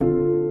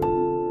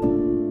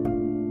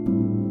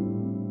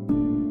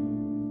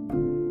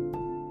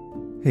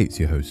Hey, it's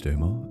your host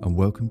Omar, and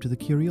welcome to the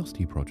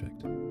Curiosity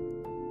Project.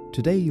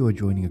 Today you are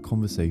joining a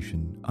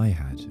conversation I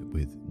had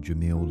with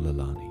Jameel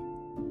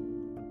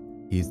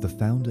Lalani. He is the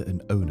founder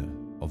and owner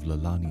of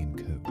Lalani &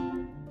 Co.,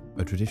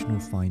 a traditional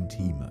fine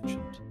tea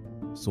merchant,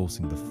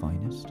 sourcing the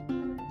finest,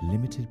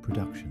 limited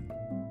production,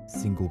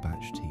 single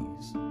batch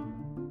teas.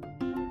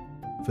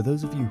 For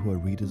those of you who are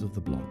readers of the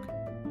blog,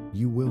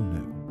 you will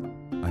know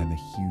I am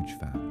a huge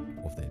fan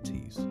of their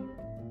teas.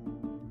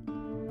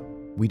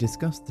 We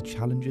discussed the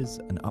challenges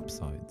and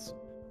upsides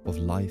of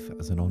life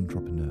as an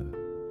entrepreneur,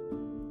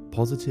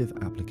 positive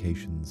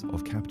applications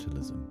of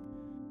capitalism,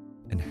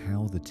 and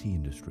how the tea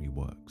industry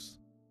works.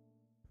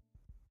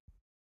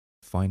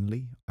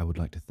 Finally, I would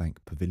like to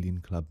thank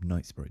Pavilion Club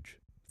Knightsbridge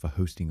for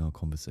hosting our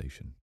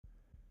conversation.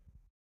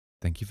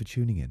 Thank you for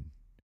tuning in,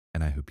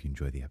 and I hope you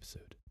enjoy the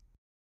episode.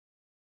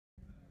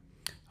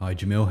 Hi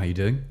Jameel, how you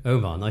doing?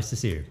 Omar, nice to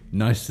see you.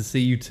 Nice to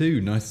see you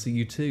too.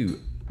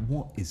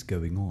 What is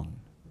going on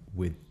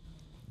with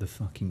the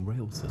fucking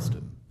rail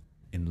system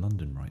in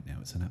London right now?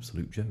 It's an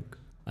absolute joke.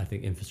 I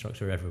think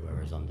infrastructure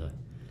everywhere is under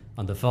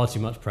far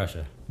too much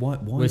pressure. Why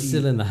We're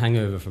still in the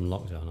hangover from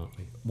lockdown, aren't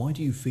we? Why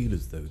do you feel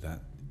as though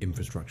that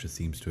infrastructure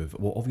seems to have...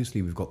 Well,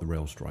 obviously we've got the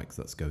rail strikes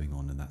that's going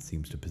on, and that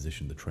seems to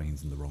position the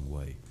trains in the wrong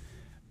way.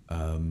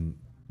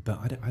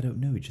 But I don't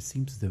know. It just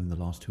seems as though in the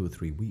last 2 or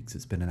 3 weeks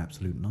it's been an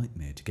absolute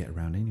nightmare to get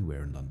around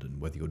anywhere in London,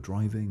 whether you're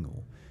driving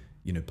or,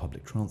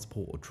 public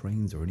transport or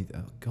trains or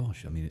anything. Oh,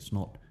 gosh, I mean, it's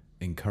not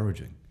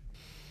encouraging.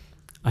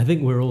 I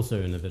think we're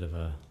also in a bit of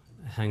a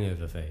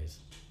hangover phase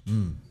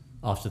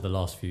after the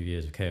last few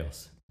years of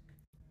chaos.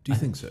 Do you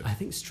think so? I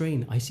think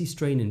I see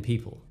strain in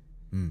people.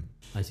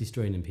 I see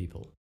strain in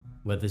people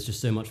where there's just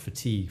so much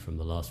fatigue from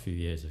the last few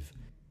years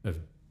of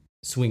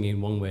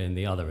swinging one way and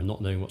the other and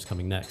not knowing what's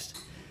coming next.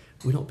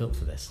 We're not built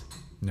for this.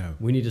 No.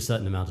 We need a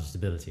certain amount of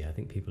stability. I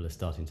think people are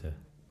starting to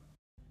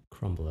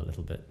crumble a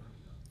little bit.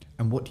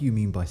 And what do you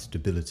mean by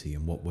stability?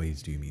 In what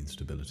ways do you mean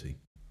stability?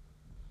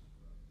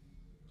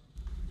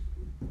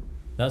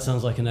 That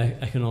sounds like an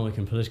economic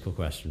and political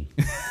question.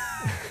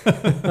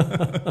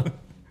 Let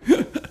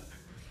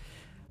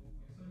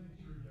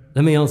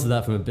me answer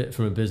that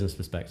from a business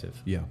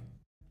perspective. Yeah.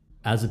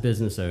 As a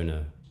business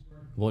owner,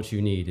 what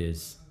you need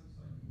is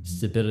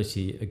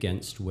stability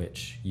against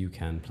which you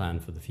can plan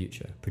for the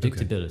future.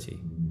 Predictability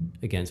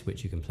against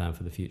which you can plan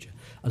for the future.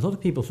 A lot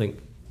of people think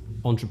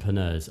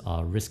entrepreneurs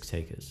are risk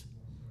takers.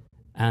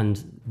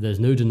 And there's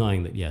no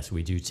denying that, yes,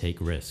 we do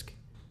take risk.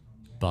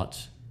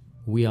 But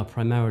we are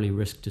primarily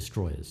risk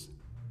destroyers.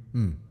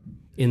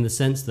 In the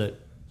sense that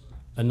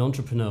an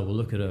entrepreneur will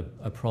look at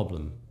a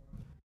problem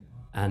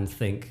and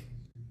think,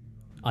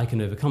 I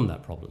can overcome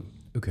that problem.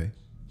 Okay.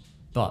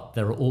 But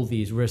there are all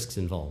these risks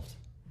involved.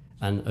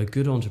 And a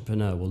good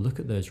entrepreneur will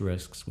look at those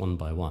risks one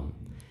by one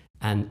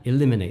and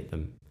eliminate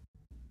them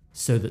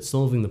so that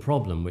solving the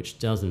problem, which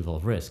does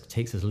involve risk,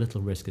 takes as little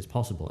risk as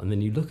possible. And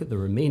then you look at the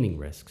remaining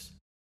risks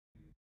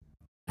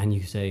and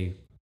you say,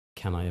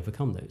 can I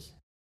overcome those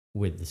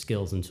with the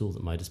skills and tools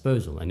at my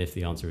disposal? And if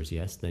the answer is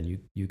yes, then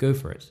you go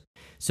for it.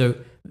 So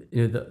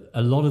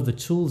a lot of the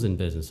tools in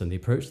business and the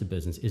approach to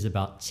business is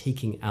about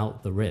taking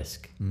out the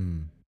risk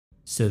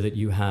so that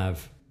you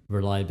have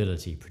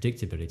reliability,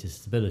 predictability,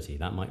 stability.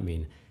 That might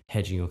mean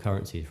hedging your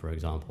currency, for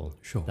example.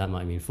 Sure. That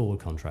might mean forward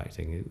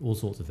contracting, all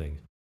sorts of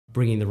things.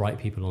 Bringing the right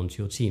people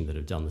onto your team that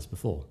have done this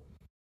before.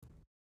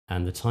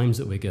 And the times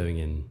that we're going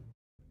in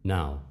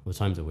now, the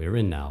times that we're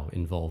in now,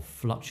 involve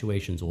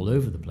fluctuations all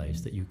over the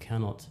place that you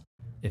cannot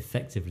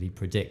effectively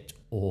predict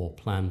or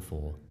plan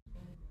for.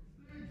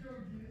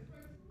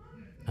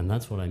 And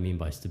that's what I mean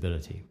by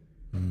stability.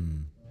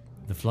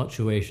 The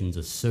fluctuations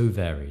are so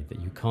varied that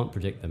you can't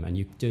predict them, and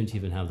you don't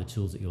even have the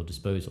tools at your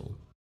disposal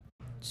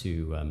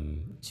to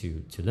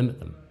limit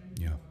them.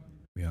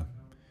 Yeah.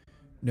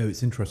 No,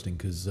 it's interesting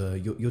because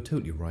you're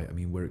totally right. I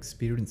mean, we're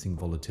experiencing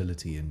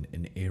volatility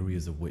in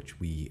areas of which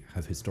we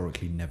have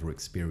historically never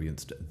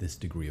experienced this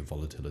degree of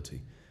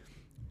volatility.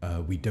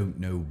 We don't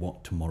know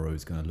what tomorrow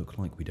is going to look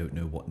like. We don't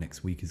know what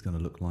next week is going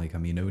to look like. I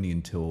mean, only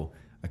until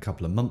a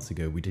couple of months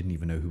ago, we didn't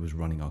even know who was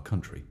running our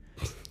country.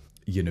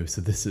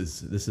 So this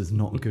is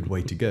not a good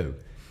way to go.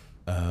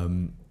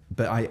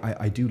 But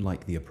I do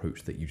like the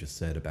approach that you just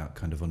said about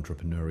kind of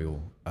entrepreneurial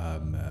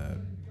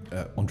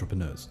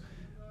entrepreneurs.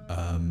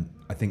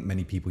 I think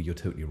many people, you're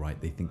totally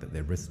right. They think that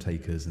they're risk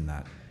takers and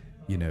that,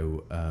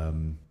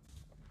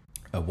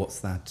 what's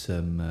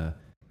that?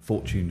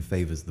 Fortune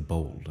favors the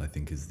bold, I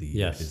think is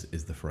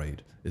the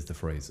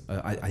phrase.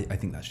 I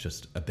think that's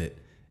just a bit,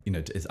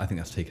 I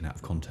think that's taken out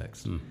of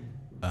context.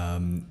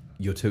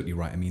 You're totally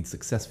right. I mean,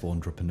 successful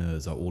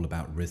entrepreneurs are all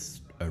about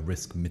risk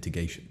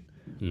mitigation.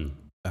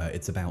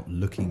 It's about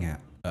looking at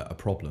a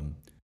problem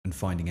and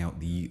finding out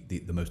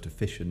the most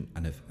efficient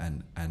and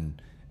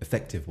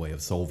effective way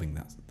of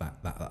solving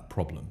that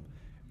problem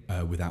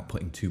without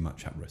putting too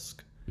much at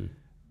risk.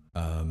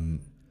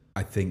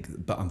 I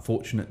think, but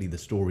unfortunately, the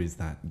stories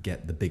that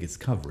get the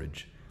biggest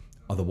coverage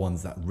are the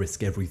ones that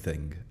risk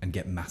everything and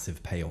get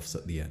massive payoffs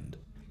at the end.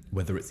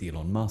 Whether it's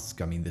Elon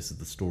Musk, I mean, this is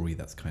the story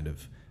that's kind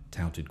of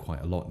touted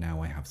quite a lot.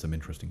 Now I have some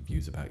interesting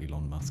views about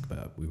Elon Musk,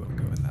 but we won't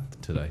go in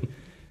that today.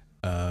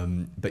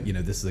 But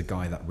this is a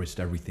guy that risked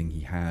everything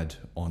he had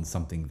on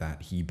something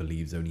that he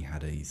believes only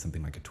had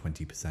something like a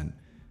 20%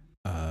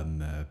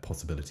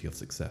 possibility of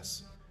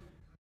success.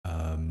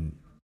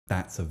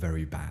 That's a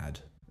very bad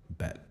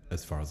bet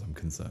as far as I'm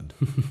concerned.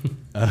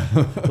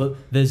 Well,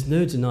 there's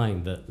no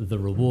denying that the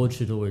reward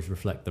should always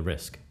reflect the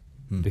risk,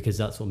 because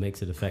that's what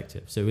makes it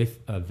effective. So if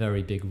a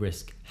very big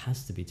risk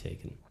has to be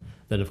taken,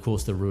 then of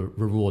course the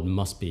reward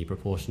must be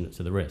proportionate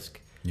to the risk.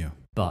 Yeah.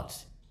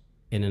 But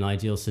in an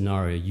ideal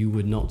scenario, you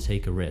would not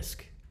take a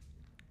risk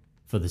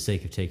for the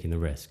sake of taking the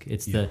risk.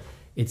 It's the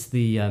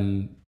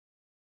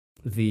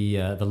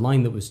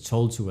line that was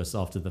told to us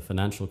after the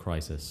financial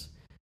crisis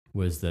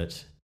was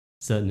that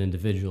certain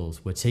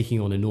individuals were taking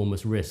on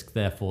enormous risk,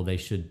 therefore they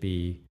should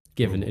be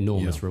given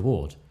enormous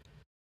reward.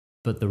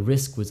 But the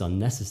risk was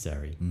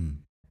unnecessary.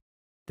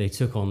 They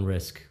took on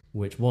risk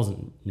which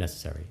wasn't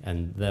necessary,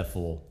 and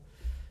therefore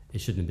it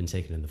shouldn't have been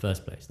taken in the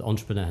first place. The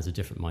entrepreneur has a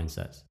different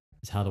mindset.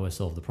 It's how do I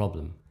solve the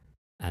problem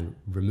and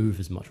remove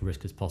as much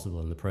risk as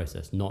possible in the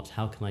process, not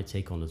how can I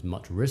take on as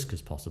much risk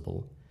as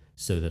possible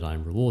so that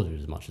I'm rewarded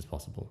as much as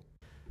possible.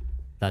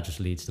 That just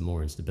leads to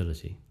more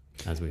instability,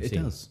 as we've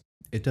seen.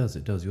 It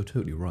does. You're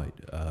totally right.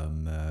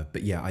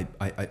 But yeah,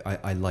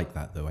 I like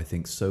that though. I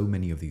think so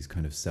many of these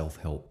kind of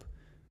self-help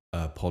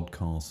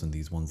podcasts and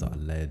these ones that are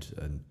led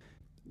and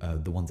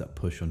the ones that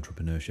push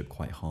entrepreneurship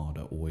quite hard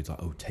are always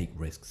like, oh, take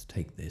risks,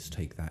 take this,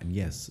 take that. And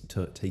yes,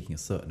 taking a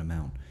certain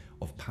amount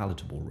of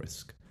palatable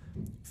risk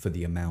for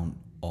the amount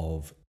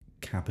of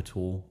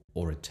capital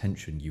or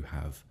attention you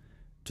have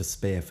to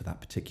spare for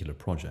that particular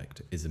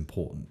project is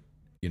important.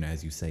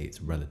 As you say,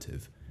 it's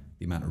relative.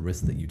 The amount of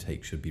risk that you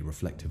take should be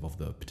reflective of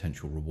the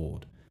potential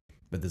reward.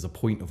 But there's a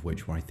point of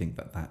which where I think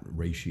that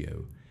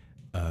ratio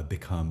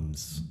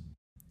becomes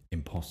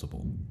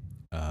impossible.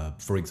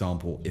 For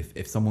example,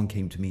 if someone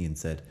came to me and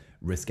said,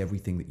 risk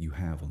everything that you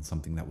have on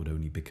something that would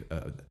only be,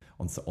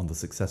 on the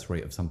success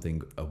rate of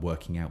something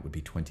working out would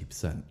be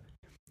 20%,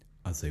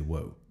 I'd say,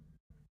 whoa.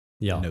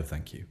 Yeah. No,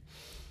 thank you.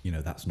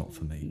 That's not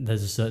for me.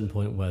 There's a certain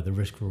point where the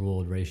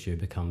risk-reward ratio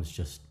becomes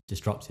just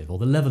destructive, or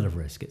the level of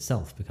risk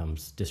itself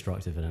becomes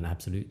destructive in an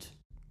absolute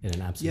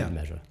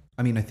measure.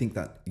 I mean, I think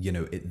that,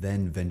 it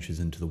then ventures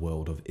into the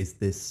world of, is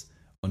this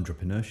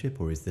entrepreneurship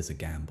or is this a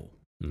gamble?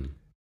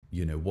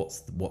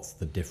 What's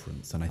the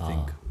difference? And I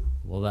think...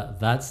 Well,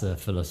 that's a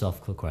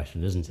philosophical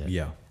question, isn't it?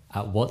 Yeah.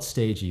 At what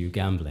stage are you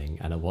gambling,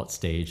 and at what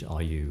stage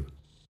are you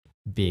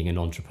being an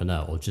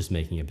entrepreneur or just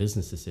making a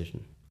business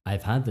decision?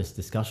 I've had this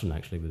discussion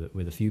actually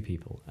with a few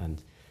people,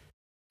 and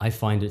I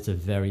find it's a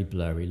very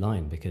blurry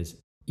line, because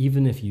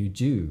even if you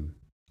do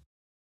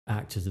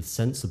act as a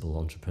sensible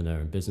entrepreneur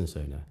and business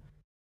owner,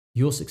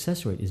 your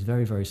success rate is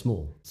very, very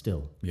small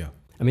still. Yeah.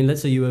 I mean,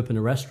 let's say you open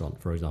a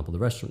restaurant, for example. The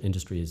restaurant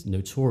industry is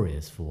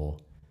notorious for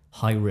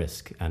high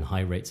risk and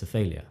high rates of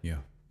failure. Yeah.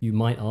 You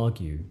might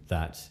argue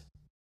that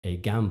a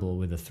gamble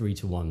with a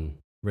 3-to-1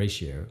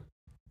 ratio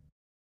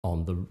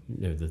on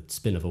the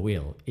spin of a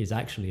wheel is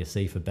actually a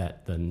safer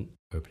bet than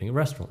opening a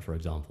restaurant, for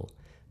example,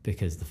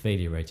 because the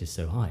failure rate is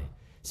so high.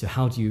 So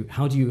how do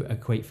you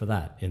equate for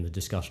that in the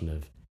discussion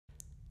of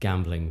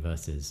gambling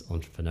versus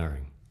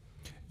entrepreneuring?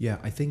 Yeah,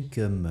 I think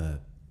I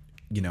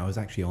was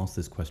actually asked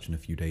this question a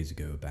few days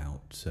ago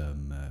about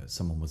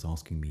someone was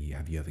asking me,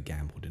 have you ever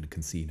gambled in a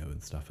casino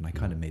and stuff? And I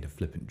kind of made a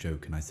flippant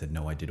joke and I said,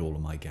 no, I did all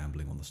of my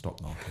gambling on the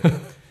stock market.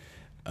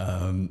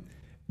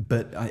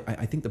 But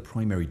I think the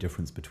primary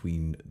difference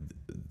between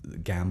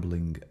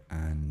gambling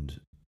and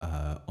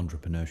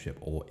entrepreneurship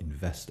or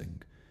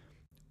investing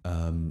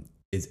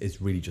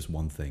is really just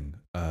one thing.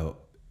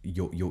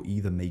 You're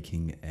either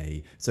making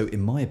so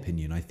in my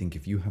opinion, I think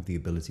if you have the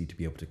ability to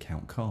be able to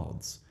count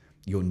cards,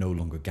 you're no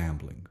longer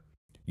gambling.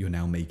 You're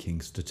now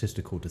making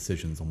statistical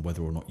decisions on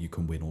whether or not you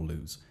can win or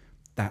lose.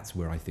 That's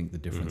where I think the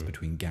difference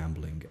between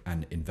gambling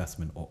and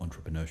investment or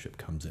entrepreneurship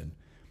comes in,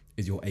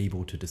 is you're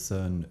able to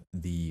discern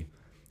the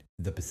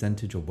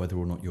percentage of whether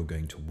or not you're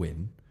going to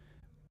win,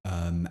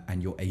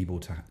 and you're able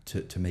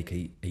to make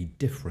a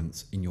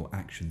difference in your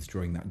actions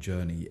during that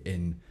journey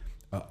in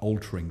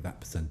altering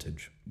that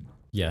percentage.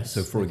 Yes.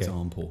 So, for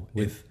example,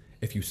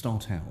 if you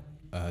start out,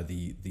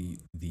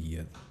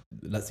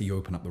 let's say you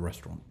open up the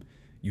restaurant,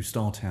 you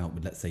start out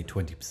with, let's say,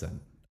 20%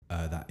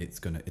 that it's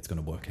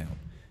gonna work out,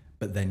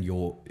 but then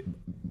your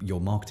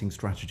marketing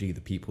strategy,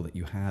 the people that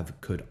you have,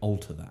 could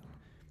alter that.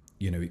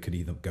 It could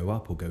either go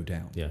up or go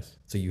down. Yes.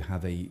 So you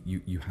have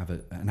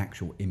an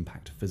actual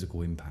impact, a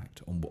physical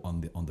impact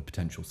on the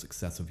potential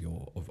success of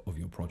your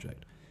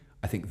project.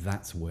 I think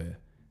that's where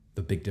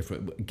the big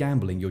difference.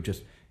 Gambling,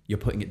 you're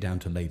putting it down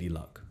to lady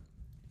luck.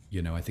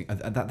 I think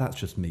that's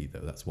just me though.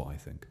 That's what I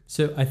think.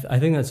 So I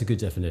think that's a good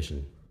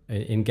definition.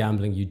 In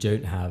gambling, you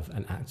don't have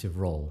an active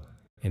role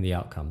in the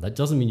outcome. That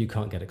doesn't mean you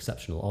can't get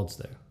exceptional odds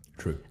though.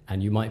 True.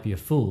 And you might be a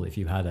fool if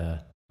you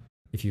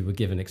were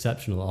given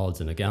exceptional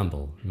odds in a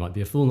gamble. You might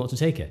be a fool not to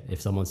take it.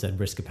 If someone said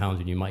risk £1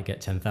 and you might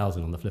get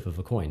 10,000 on the flip of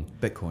a coin.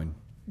 Bitcoin.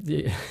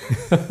 Yeah.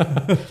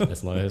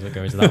 Let's not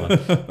go into that one.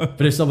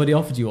 But if somebody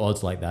offered you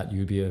odds like that,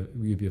 you'd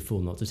be a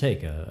fool not to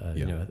take a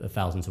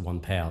 1,000 to 1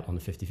 payout on a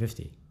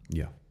 50-50.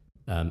 Yeah.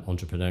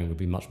 Entrepreneuring would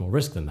be much more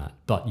risk than that,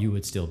 but you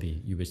would still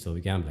be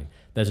gambling.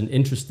 There's an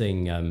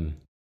interesting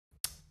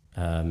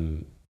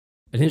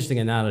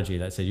analogy.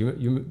 Let's say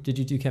did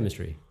you do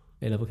chemistry?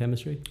 A-level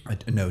chemistry?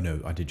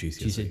 No, I did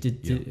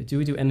GCSE. Do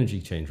we do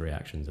energy change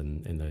reactions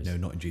in those? No,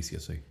 not in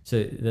GCSE.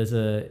 So there's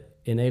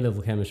in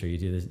A-level chemistry, you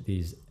do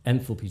these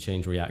enthalpy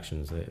change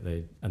reactions.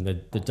 And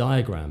the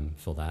diagram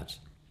for that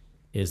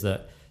is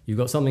that you've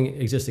got something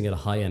existing at a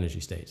high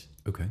energy state.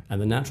 Okay.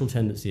 And the natural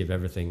tendency of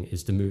everything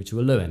is to move to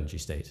a low energy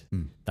state.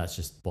 That's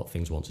just what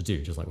things want to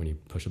do. Just like when you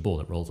push a ball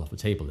that rolls off a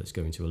table, it's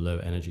going to a low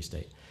energy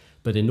state.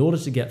 But in order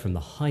to get from the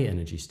high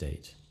energy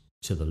state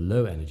to the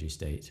low energy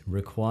state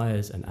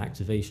requires an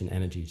activation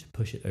energy to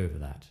push it over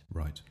that.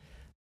 Right.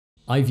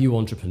 I view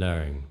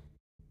entrepreneuring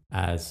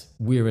as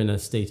we're in a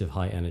state of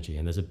high energy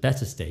and there's a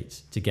better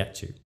state to get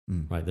to,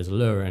 right? There's a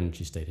lower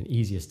energy state, an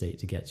easier state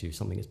to get to,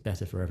 something that's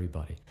better for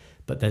everybody.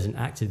 But there's an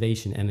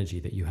activation energy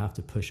that you have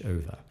to push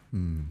over.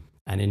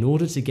 And in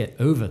order to get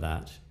over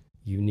that,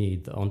 you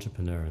need the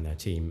entrepreneur and their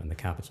team and the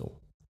capital.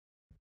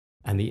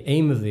 And the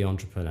aim of the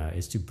entrepreneur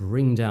is to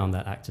bring down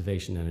that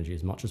activation energy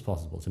as much as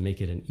possible to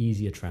make it an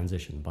easier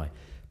transition by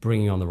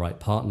bringing on the right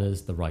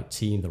partners, the right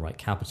team, the right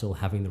capital,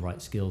 having the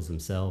right skills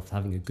themselves,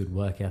 having a good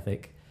work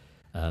ethic,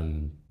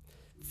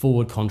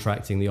 forward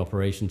contracting the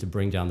operation to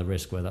bring down the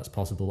risk where that's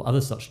possible, other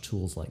such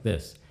tools like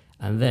this.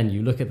 And then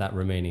you look at that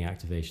remaining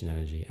activation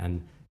energy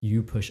and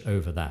you push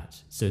over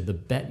that. So the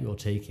bet you're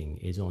taking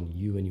is on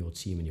you and your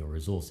team and your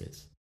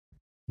resources,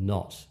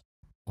 not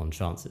on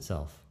chance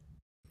itself.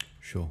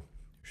 Sure.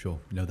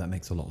 No, that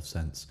makes a lot of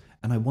sense.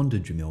 And I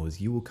wondered, Jameel,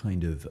 as you were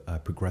kind of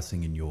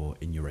progressing in your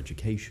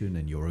education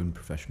and your own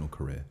professional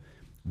career,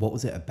 what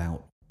was it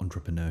about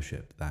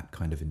entrepreneurship that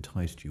kind of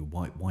enticed you?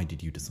 Why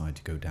did you decide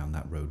to go down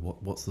that road?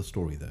 What's the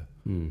story there?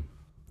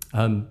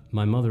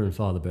 My mother and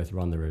father both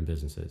run their own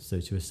businesses. So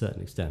to a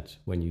certain extent,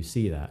 when you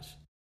see that,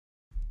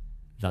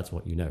 that's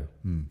what you know.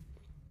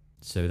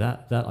 So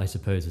that I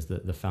suppose is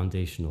the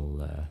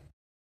foundational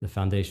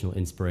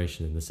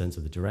inspiration in the sense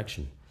of the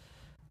direction.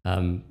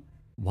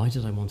 Why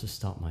did I want to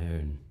start my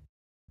own?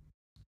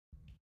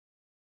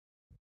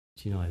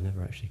 Do you know, I've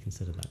never actually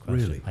considered that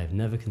question. Really? I've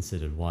never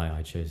considered why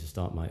I chose to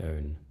start my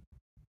own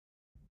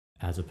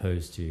as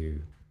opposed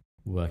to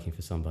working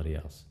for somebody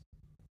else.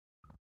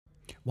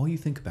 While you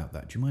think about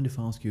that, do you mind if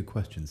I ask you a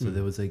question? So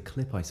there was a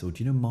clip I saw.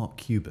 Do you know Mark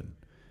Cuban?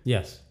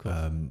 Yes, of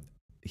course.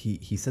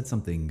 He said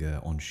something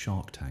on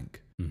Shark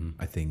Tank,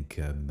 I think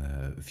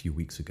a few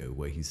weeks ago,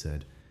 where he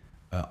said,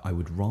 I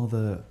would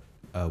rather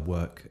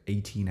work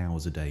 18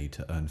 hours a day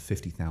to earn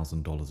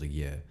 $50,000 a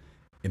year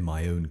in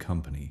my own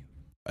company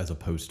as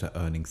opposed to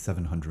earning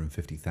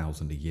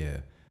 $750,000 a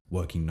year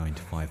working 9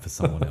 to 5 for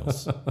someone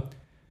else.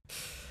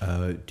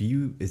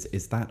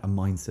 Is that a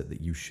mindset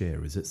that you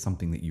share? Is it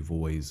something that you've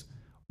always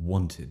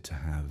wanted to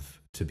have,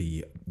 to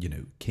be,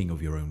 king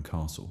of your own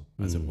castle,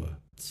 as it were?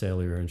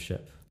 Sail your own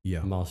ship.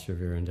 Yeah. Master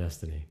of your own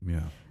destiny.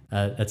 Yeah.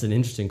 That's an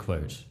interesting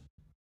quote.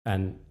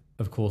 And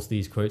of course,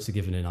 these quotes are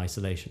given in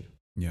isolation.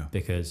 Yeah.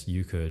 Because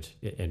you could,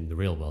 in the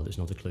real world, it's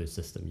not a closed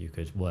system. You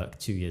could work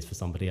 2 years for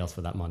somebody else for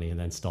that money and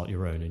then start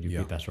your own and you'd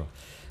be better off.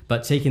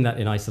 But taking that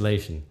in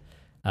isolation,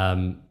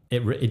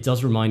 it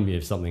does remind me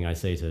of something I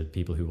say to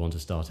people who want to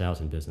start out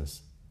in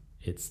business.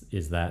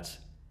 Is that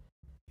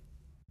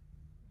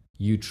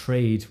you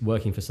trade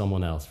working for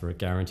someone else for a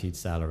guaranteed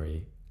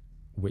salary,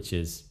 which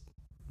is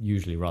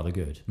usually rather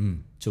good,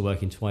 to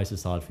working twice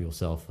as hard for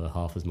yourself for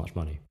half as much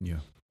money. Yeah.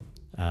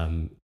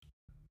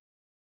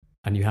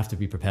 And you have to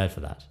be prepared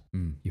for that.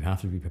 You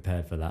have to be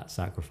prepared for that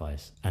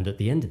sacrifice. And at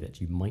the end of it,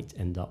 you might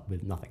end up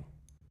with nothing.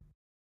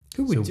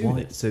 Who would do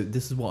this? So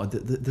this is what...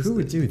 Who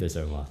would do this,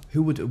 Omar?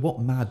 What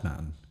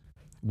madman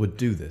would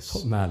do this?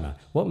 What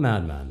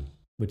madman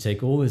would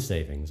take all his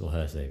savings or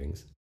her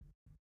savings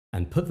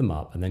and put them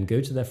up and then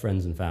go to their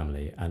friends and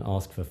family and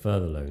ask for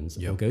further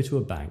loans or go to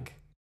a bank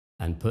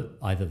and put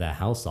either their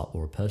house up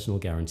or a personal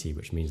guarantee,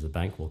 which means the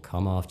bank will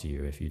come after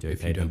you if you don't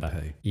pay them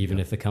back. Even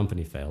if the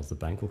company fails, the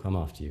bank will come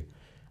after you.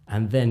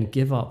 And then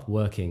give up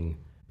working,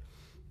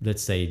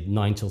 let's say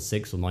 9 till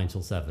 6 or 9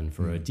 till 7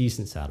 for a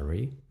decent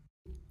salary,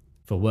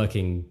 for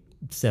working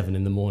 7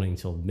 in the morning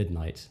till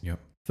midnight,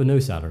 for no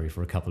salary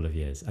for a couple of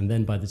years. And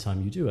then by the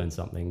time you do earn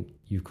something,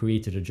 you've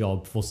created a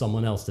job for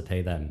someone else to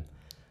pay them.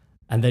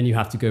 And then you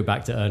have to go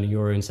back to earning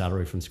your own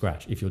salary from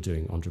scratch if you're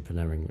doing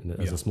entrepreneuring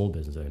as a small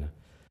business owner.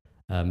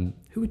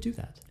 Who would do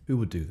that? Who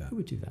would do that? Who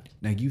would do that?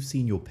 Now, you've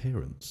seen your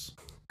parents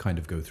kind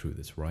of go through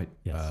this, right?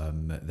 Yes.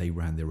 They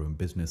ran their own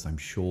business. I'm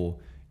sure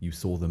you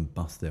saw them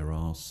bust their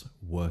ass,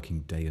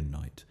 working day and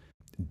night,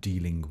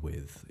 dealing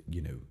with,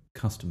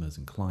 customers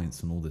and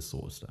clients and all this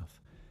sort of stuff.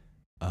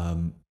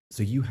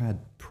 So you had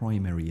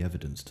primary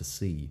evidence to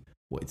see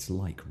what it's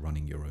like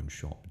running your own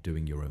shop,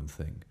 doing your own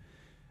thing.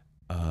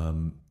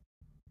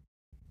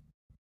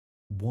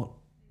 What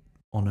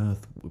on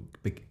earth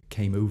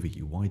came over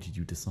you? Why did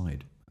you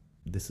decide,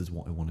 this is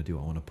what I want to do?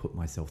 I want to put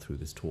myself through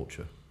this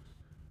torture.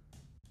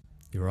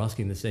 You're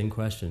asking the same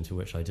question to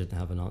which I didn't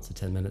have an answer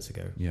 10 minutes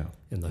ago. Yeah.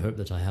 In the hope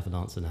that I have an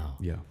answer now.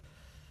 Yeah.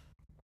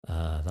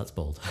 That's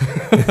bold.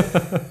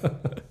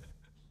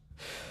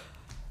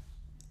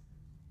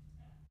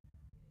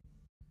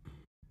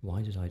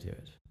 Why did I do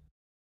it?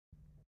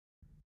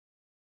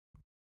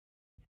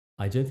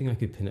 I don't think I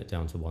could pin it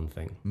down to one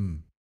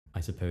thing.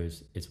 I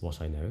suppose it's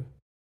what I know.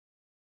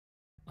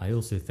 I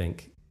also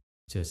think,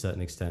 to a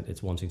certain extent,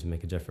 it's wanting to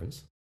make a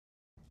difference.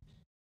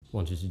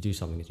 Wanting to do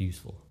something that's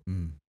useful.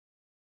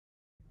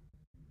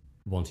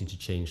 Wanting to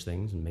change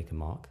things and make a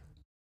mark.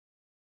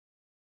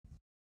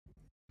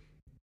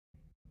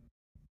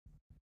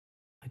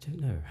 I don't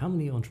know. How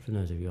many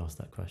entrepreneurs have you asked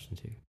that question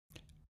to?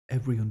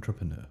 Every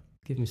entrepreneur.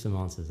 Give me some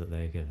answers that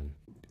they are given.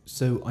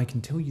 So I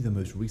can tell you the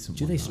most recent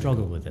Do one. they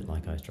struggle with it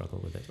like I struggle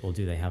with it? Or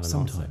do they have an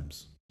answer?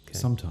 Sometimes. Okay.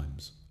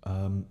 Sometimes.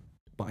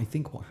 But I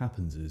think what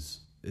happens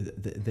is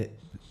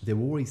there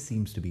always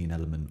seems to be an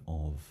element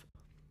of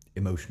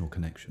emotional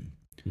connection.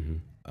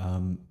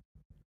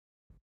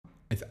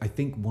 I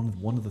think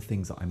one of the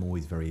things that I'm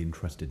always very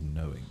interested in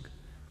knowing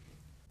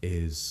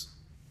is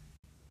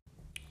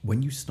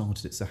when you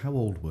started it. So how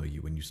old were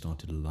you when you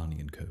started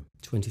Lalani & Co?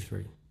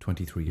 23.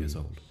 23 years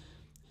old.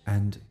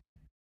 And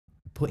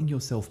putting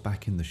yourself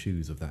back in the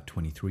shoes of that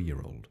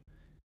 23-year-old,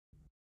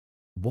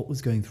 what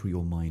was going through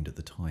your mind at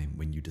the time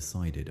when you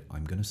decided,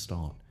 I'm going to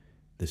start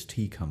this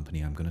tea company,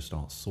 I'm going to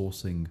start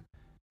sourcing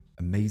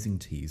amazing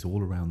teas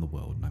all around the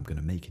world, and I'm going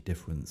to make a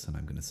difference, and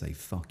I'm going to say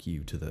fuck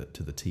you to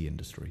the tea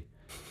industry?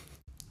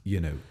 You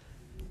know,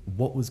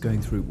 what was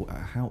going through,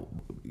 how,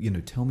 you know,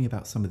 tell me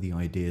about some of the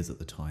ideas at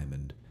the time,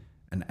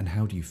 and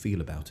how do you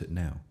feel about it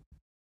now?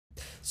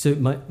 So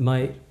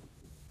my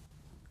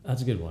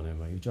that's a good one,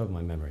 Emma. You jogged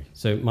my memory.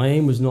 So my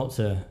aim was not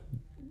to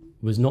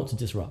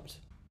disrupt.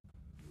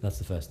 That's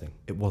the first thing.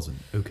 It wasn't.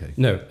 Okay.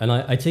 No, and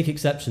I take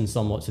exception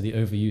somewhat to the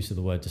overuse of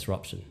the word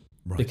disruption.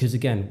 Right. Because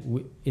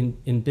again,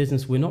 in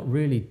business, we don't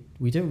really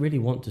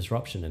want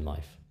disruption in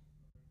life.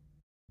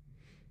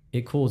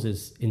 It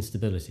causes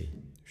instability.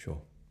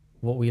 Sure.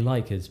 What we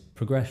like is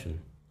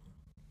progression.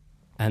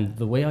 And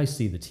the way I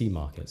see the tea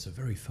market... It's a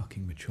very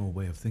fucking mature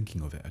way of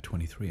thinking of it at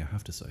 23, I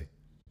have to say.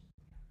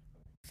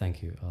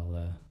 Thank you.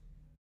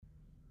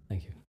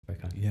 Thank you. Very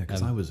kind. Yeah,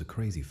 because I was a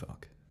crazy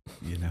fuck.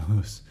 I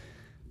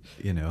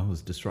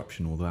was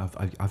disruption. Although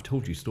I've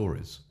told you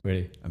stories.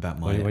 Really? About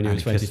my when you were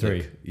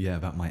 23. Yeah,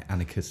 about my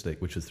anarchistic,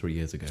 which was 3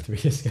 years ago. 3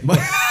 years ago.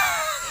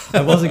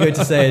 I wasn't going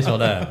to say it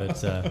on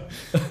air,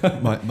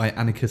 but my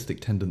anarchistic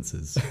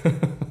tendencies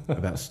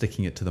about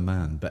sticking it to the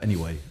man. But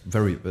anyway,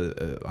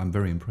 I'm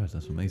very impressed.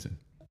 That's amazing.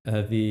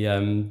 Where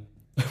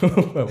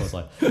was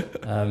I?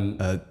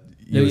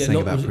 You were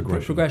saying about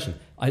progression. Progression.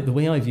 The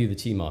way I view the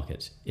tea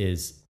market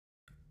is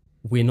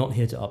we're not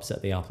here to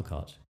upset the apple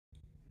cart.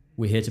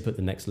 We're here to put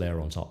the next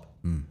layer on top,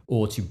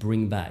 or to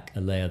bring back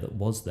a layer that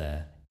was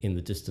there in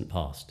the distant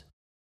past,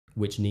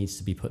 which needs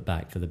to be put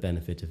back for the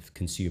benefit of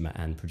consumer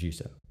and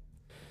producer.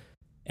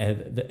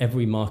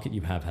 Every market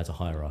you have has a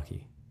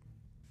hierarchy.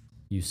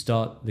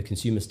 The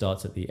consumer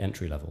starts at the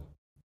entry level,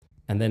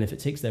 and then if it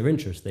takes their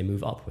interest, they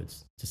move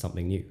upwards to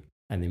something new,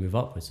 and they move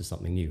upwards to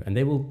something new, and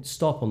they will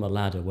stop on the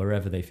ladder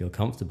wherever they feel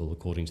comfortable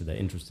according to their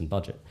interest and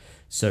budget.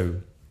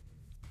 So,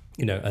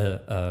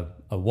 a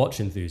watch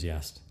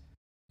enthusiast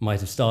might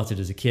have started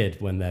as a kid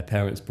when their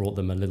parents brought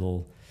them a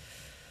little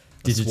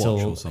digital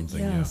swatch or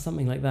something,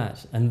 something like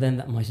that, and then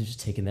that might have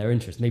just taken their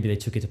interest. Maybe they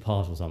took it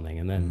apart or something,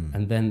 and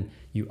then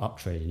you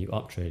uptrade and you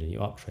uptrade and you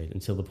uptrade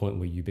until the point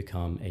where you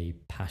become a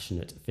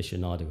passionate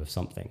aficionado of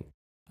something.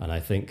 And I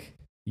think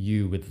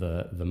you, with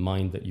the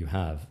mind that you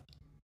have,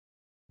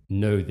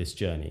 know this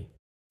journey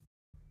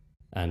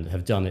and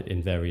have done it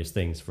in various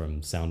things,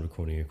 from sound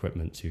recording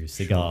equipment to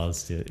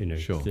cigars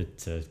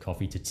to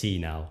coffee to tea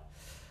now.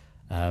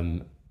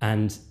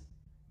 And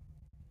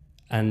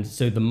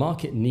so the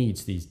market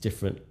needs these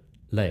different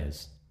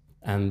layers,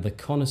 and the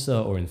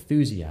connoisseur or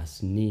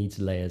enthusiast needs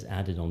layers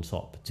added on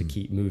top to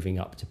keep moving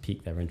up to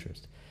pique their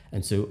interest.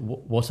 And so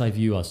what I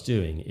view us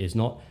doing is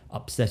not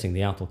upsetting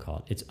the apple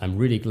cart. I'm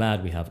really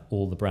glad we have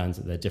all the brands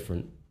at their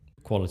different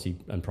quality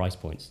and price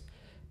points,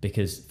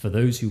 because for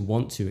those who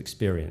want to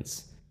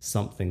experience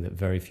something that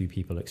very few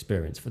people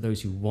experience, for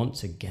those who want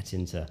to get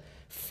into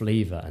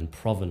flavor and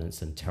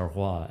provenance and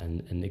terroir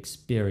and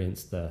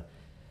experience the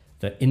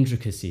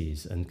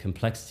intricacies and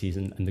complexities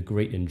and the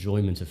great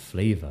enjoyment of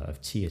flavor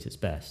of tea at its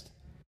best,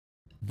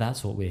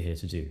 that's what we're here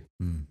to do.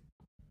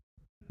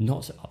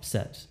 Not to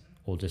upset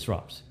or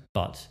disrupt,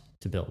 but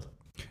to build.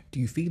 Do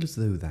you feel as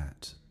though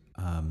that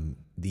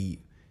the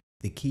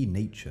key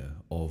nature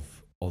of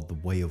the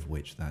way of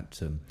which that...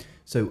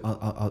 so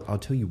I'll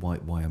tell you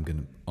why I'm going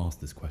to ask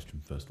this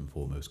question first and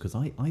foremost, because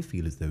I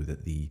feel as though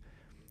that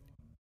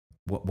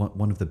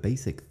one of the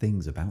basic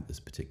things about this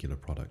particular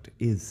product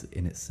is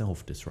in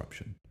itself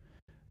disruption.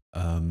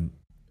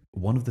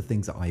 One of the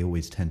things that I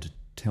always tend to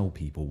tell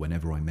people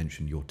whenever I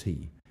mention your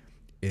tea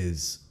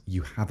is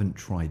you haven't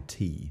tried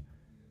tea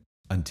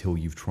until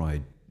you've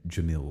tried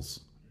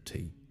Jameel's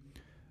tea.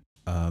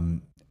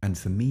 And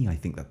for me, I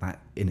think that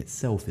in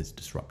itself is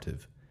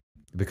disruptive.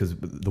 Because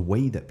the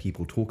way that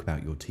people talk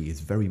about your tea is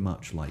very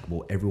much like,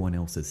 well, everyone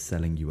else is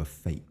selling you a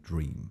fake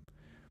dream,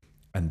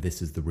 and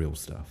this is the real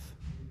stuff.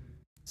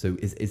 So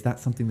is that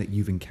something that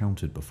you've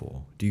encountered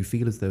before? Do you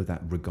feel as though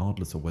that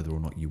regardless of whether or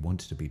not you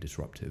wanted to be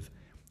disruptive,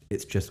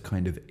 it's just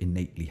kind of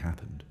innately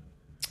happened?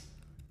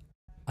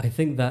 I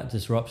think that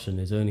disruption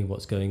is only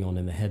what's going on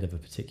in the head of a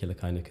particular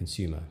kind of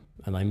consumer.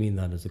 And I mean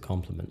that as a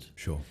compliment.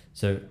 Sure.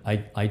 So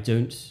I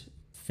don't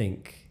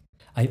think...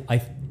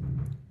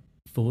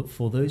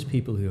 For those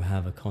people who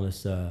have a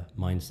connoisseur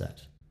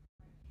mindset,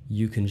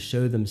 you can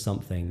show them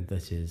something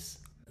that is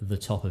the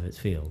top of its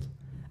field,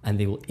 and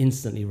they will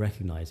instantly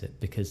recognize it,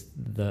 because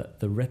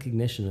the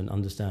recognition and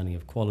understanding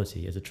of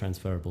quality is a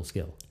transferable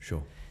skill.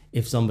 Sure.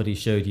 If somebody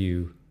showed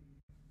you,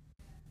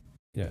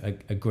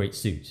 a great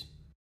suit,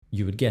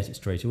 you would get it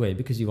straight away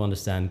because you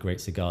understand great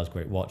cigars,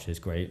 great watches,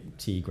 great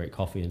tea, great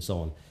coffee, and so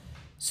on.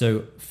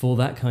 So for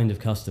that kind of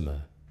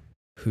customer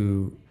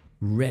who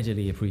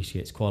readily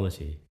appreciates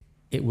quality,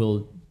 it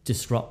will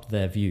disrupt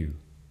their view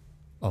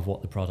of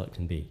what the product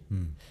can be.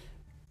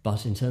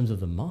 But in terms of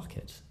the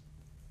market,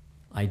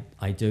 I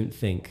don't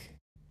think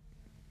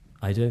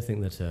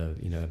that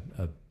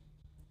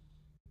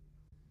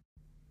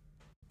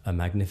a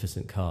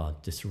magnificent car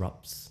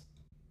disrupts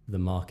the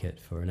market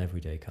for an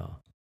everyday car.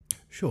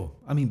 Sure.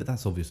 I mean, but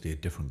that's obviously a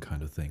different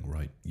kind of thing,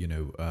 right?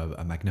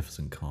 A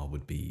magnificent car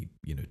would be,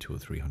 £200,000 or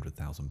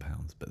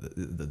 £300,000, but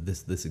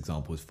this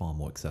example is far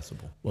more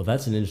accessible. Well,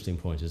 that's an interesting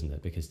point, isn't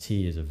it? Because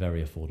tea is a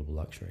very affordable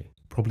luxury.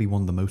 Probably one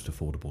of the most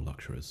affordable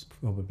luxuries.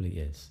 Probably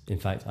is. In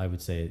fact, I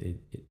would say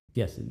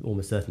yes, it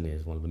almost certainly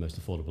is one of the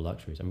most affordable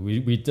luxuries. I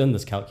mean, we've done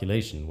this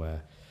calculation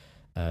where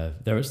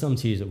there are some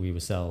teas that we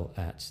would sell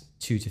at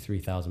 £2,000 to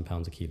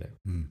 £3,000 a kilo.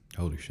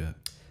 Holy shit!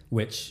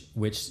 Which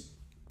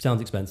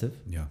sounds expensive.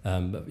 Yeah.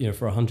 But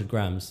for 100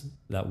 grams,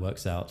 that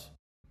works out.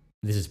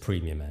 This is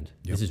premium end.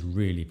 Yep. This is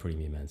really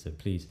premium end. So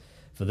please,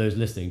 for those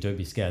listening, don't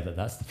be scared that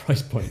that's the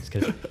price point,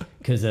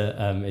 because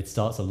it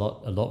starts a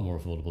lot more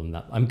affordable than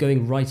that. I'm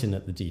going right in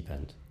at the deep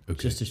end,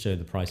 just to show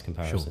the price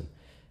comparison.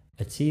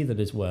 Sure. A tea that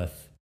is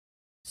worth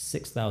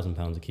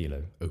 £6,000 a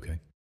kilo. Okay.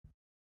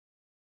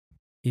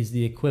 Is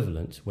the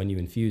equivalent, when you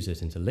infuse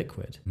it into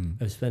liquid,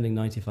 of spending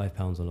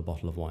 £95 on a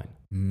bottle of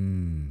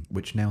wine.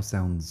 Which now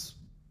sounds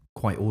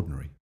quite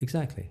ordinary.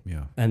 Exactly.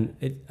 Yeah. And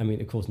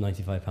of course,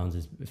 £95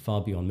 is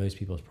far beyond most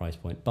people's price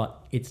point,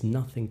 but it's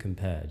nothing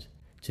compared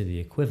to the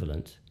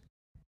equivalent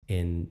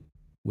in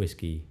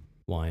whiskey,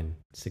 wine,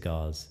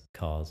 cigars,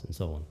 cars, and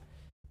so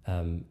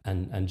on.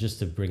 And just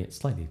to bring it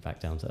slightly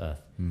back down to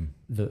earth,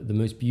 the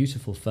most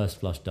beautiful first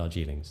flush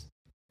Darjeelings,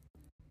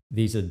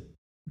 these are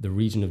the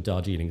region of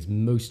Darjeeling's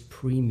most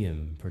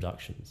premium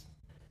productions.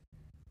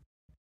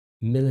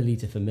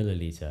 Milliliter for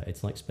milliliter,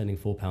 it's like spending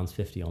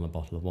 £4.50 on a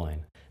bottle of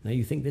wine. Now,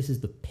 you think this is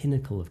the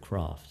pinnacle of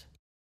craft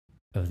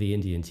of the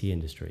Indian tea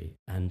industry,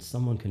 and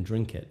someone can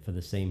drink it for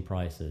the same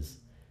price as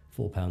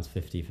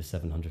 £4.50 for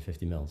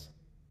 750 mils.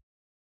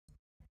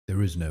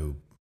 There is no.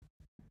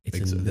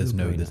 There's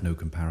no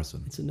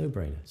comparison. It's a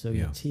no-brainer. So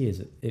tea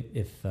is,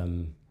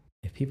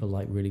 if people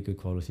like really good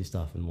quality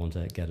stuff and want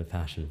to get a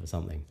passion for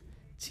something,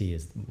 tea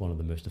is one of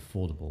the most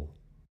affordable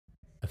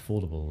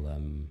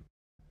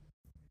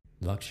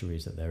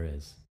luxuries that there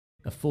is,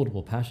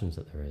 affordable passions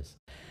that there is.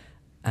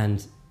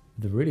 And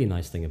the really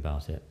nice thing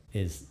about it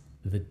is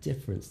the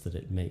difference that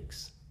it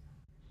makes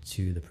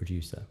to the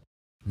producer.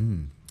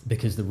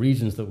 Because the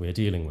regions that we're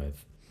dealing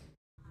with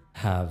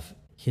have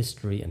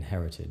history and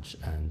heritage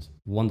and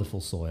wonderful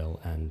soil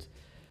and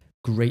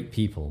great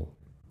people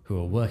who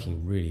are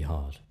working really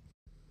hard.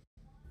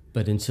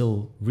 But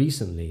until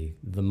recently,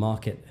 the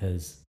market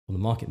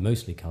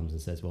mostly comes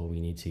and says, well, we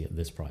need tea at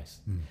this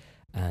price.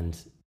 And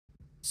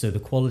so the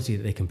quality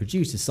that they can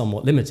produce is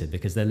somewhat limited,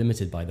 because they're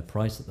limited by the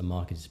price that the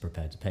market is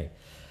prepared to pay.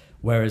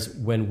 Whereas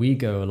when we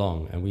go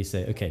along and we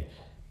say, okay,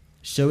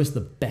 show us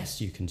the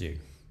best you can do,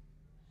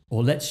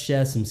 or let's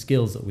share some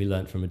skills that we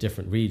learned from a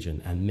different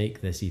region and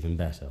make this even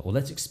better, or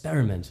let's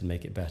experiment and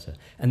make it better.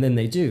 And then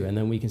they do, and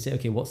then we can say,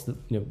 okay, what's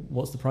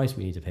the price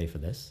we need to pay for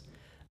this?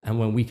 And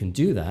when we can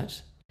do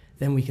that,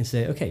 then we can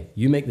say, okay,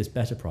 you make this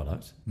better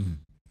product.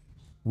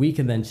 We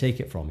can then take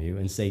it from you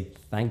and say,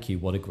 thank you,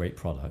 what a great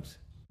product.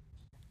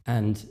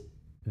 And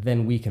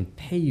then we can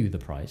pay you the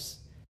price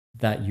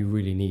that you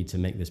really need to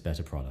make this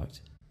better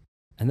product.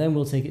 And then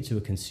we'll take it to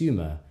a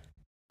consumer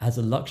as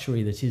a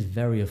luxury that is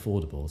very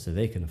affordable, so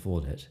they can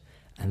afford it.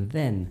 And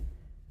then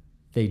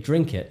they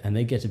drink it and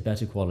they get a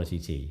better quality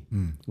tea,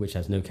 which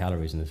has no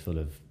calories and is full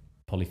of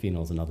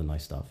polyphenols and other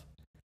nice stuff.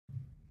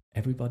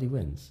 Everybody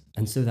wins.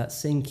 And so that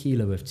same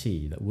kilo of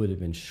tea that would have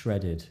been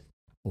shredded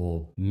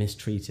or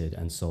mistreated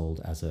and sold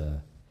as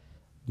a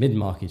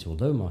mid-market or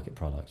low-market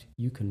product,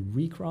 you can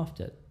recraft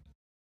it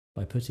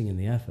by putting in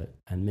the effort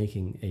and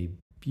making a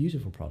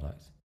beautiful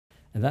product.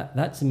 And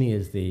that to me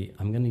is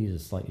I'm going to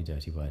use a slightly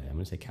dirty word here. I'm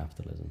going to say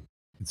capitalism.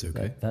 It's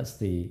okay. That's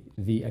the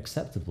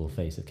acceptable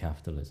face of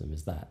capitalism,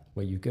 is that,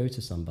 where you go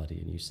to somebody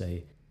and you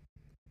say,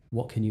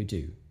 what can you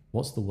do?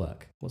 What's the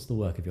work? What's the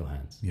work of your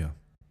hands? Yeah.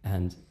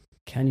 And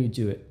can you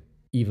do it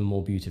even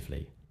more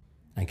beautifully?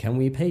 And can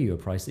we pay you a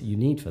price that you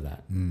need for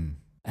that?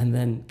 And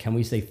then can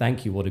we say,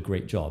 thank you, what a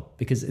great job?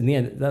 Because in the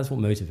end, that's what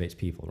motivates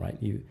people, right?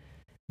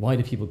 Why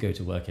do people go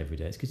to work every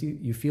day? It's because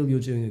you feel you're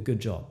doing a good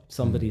job.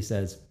 Somebody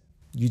says,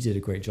 you did a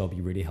great job,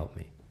 you really helped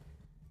me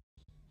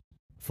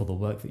for the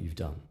work that you've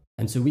done.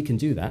 And so we can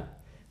do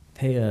that,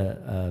 pay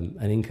an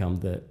income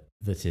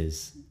that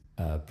is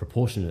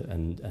proportionate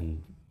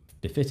and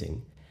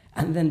befitting,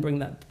 and then bring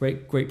that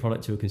great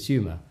product to a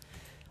consumer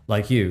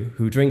like you,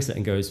 who drinks it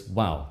and goes,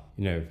 wow,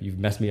 you've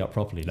messed me up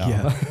properly now.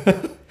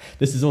 Yeah.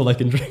 This is all I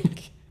can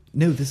drink.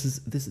 No, this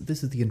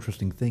is the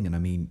interesting thing. And I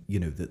mean,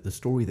 the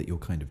story that you're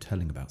kind of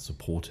telling about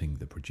supporting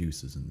the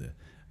producers and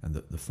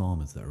the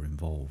farmers that are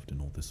involved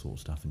and all this sort of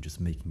stuff, and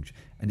just making,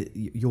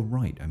 you're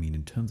right. I mean,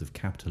 in terms of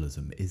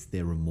capitalism, is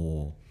there a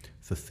more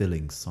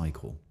fulfilling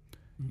cycle,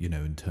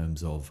 in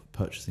terms of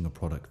purchasing a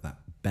product that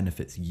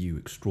benefits you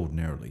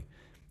extraordinarily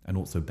and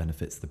also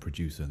benefits the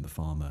producer and the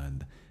farmer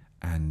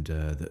and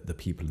the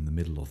people in the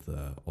middle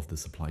of the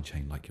supply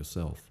chain, like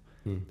yourself,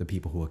 the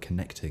people who are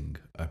connecting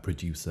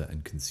producer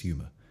and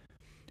consumer.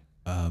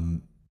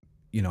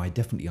 I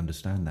definitely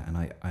understand that.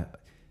 And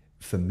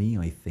for me,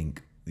 I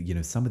think,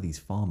 some of these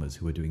farmers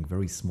who are doing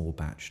very small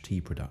batch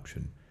tea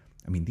production,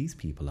 I mean, these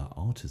people are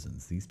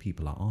artisans. These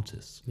people are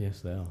artists.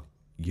 Yes, they are.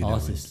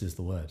 Artist is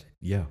the word.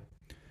 Yeah.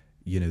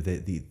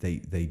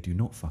 They do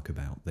not fuck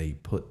about. They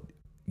put,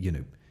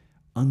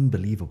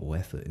 unbelievable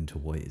effort into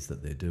what it is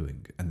that they're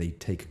doing. And they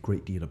take a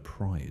great deal of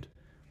pride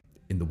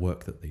in the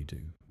work that they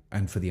do.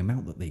 And for the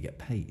amount that they get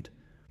paid,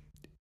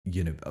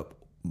 the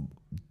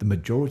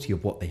majority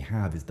of what they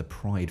have is the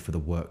pride for the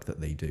work that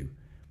they do.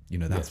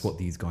 That's what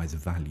these guys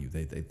value.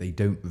 They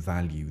don't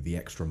value the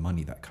extra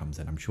money that comes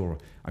in. I'm sure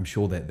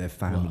that their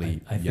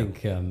family. Well, I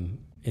think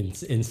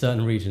in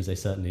certain regions they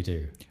certainly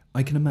do.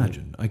 I can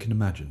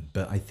imagine.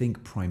 But I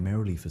think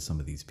primarily for some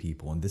of these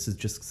people, and this is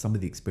just some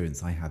of the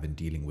experience I have in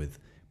dealing with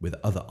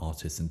other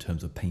artists in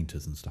terms of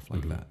painters and stuff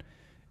like that.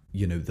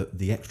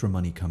 The extra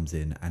money comes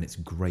in and it's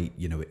great.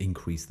 It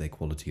increased their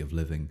quality of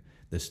living,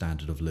 their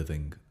standard of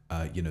living.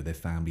 Their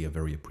family are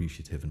very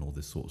appreciative and all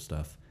this sort of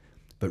stuff.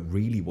 But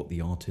really what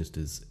the artist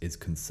is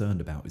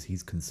concerned about is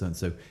he's concerned.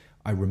 So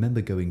I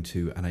remember going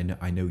to, and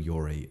I know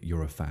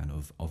you're a fan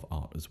of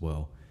art as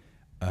well.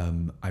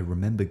 I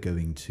remember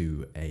going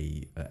to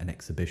an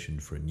exhibition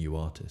for a new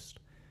artist.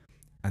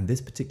 And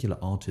this particular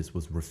artist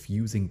was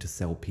refusing to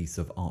sell piece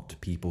of art to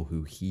people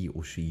who he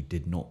or she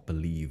did not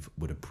believe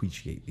would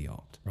appreciate the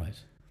art. Right.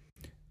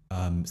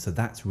 So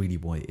that's really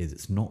why it is.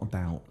 It's not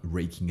about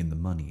raking in the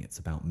money. It's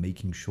about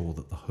making sure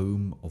that the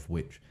home of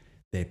which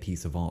their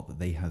piece of art that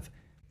they have.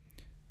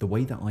 The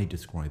way that I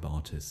describe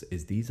artists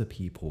is these are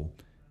people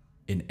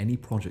in any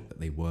project that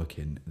they work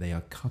in, they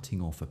are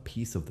cutting off a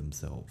piece of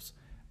themselves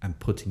and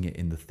putting it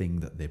in the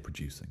thing that they're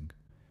producing.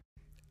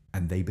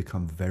 And they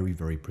become very,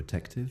 very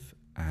protective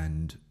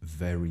and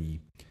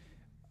very,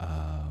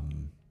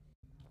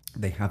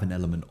 they have an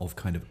element of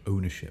kind of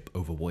ownership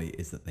over what it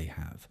is that they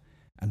have.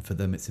 And for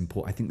them, it's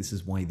important. I think this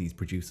is why these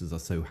producers are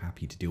so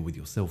happy to deal with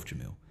yourself,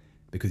 Jameel,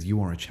 because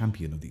you are a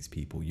champion of these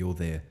people. You're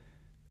there,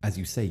 as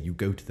you say, you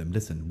go to them,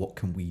 listen, what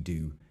can we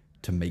do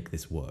to make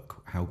this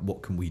work?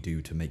 What can we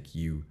do to make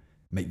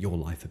your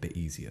life a bit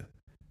easier?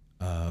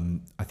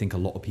 I think a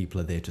lot of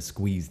people are there to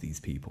squeeze these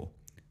people.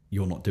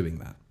 You're not doing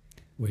that.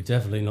 We're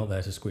definitely not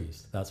there to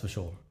squeeze, that's for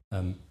sure.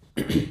 I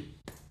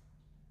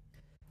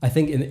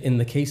think in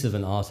the case of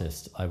an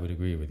artist, I would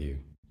agree with you.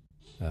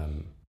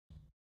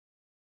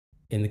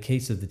 In the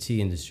case of the tea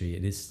industry,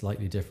 it is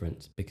slightly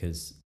different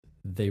because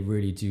they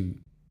really do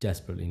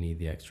desperately need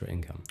the extra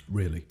income.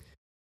 Really?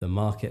 The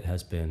market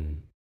has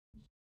been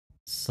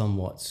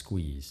somewhat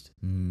squeezed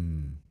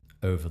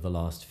over the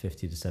last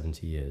 50 to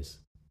 70 years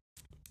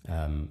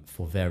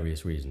for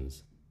various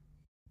reasons.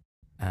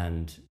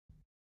 And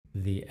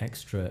the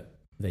extra,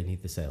 they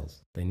need the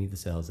sales. They need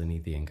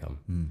the income.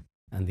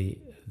 And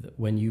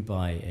when you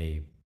buy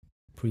a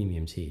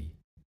premium tea,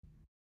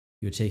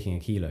 you're taking a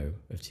kilo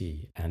of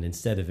tea, and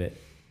instead of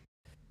it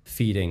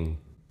feeding,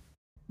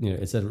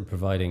 instead of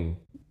providing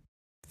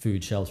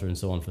food, shelter, and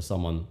so on for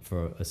someone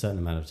for a certain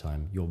amount of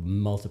time, you're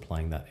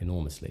multiplying that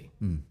enormously.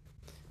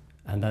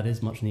 And that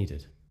is much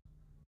needed.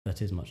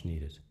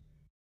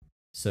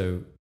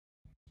 So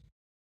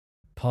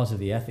part of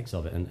the ethics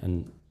of it,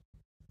 and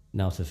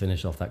now to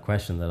finish off that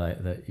question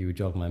that you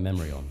jogged my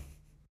memory on,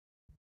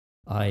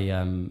 I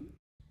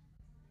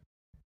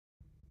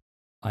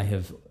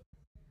have.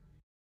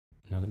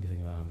 Now let me think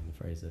about how I'm going to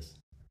phrase this.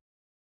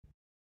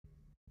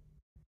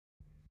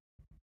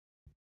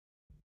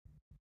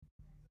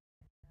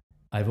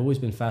 I've always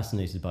been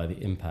fascinated by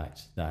the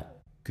impact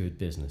that good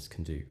business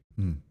can do.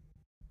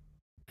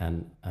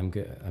 And I'm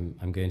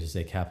going to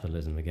say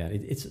capitalism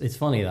again. It's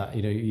funny that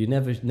you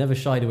never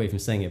shied away from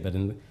saying it, but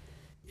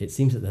it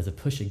seems that there's a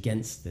push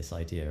against this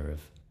idea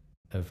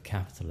of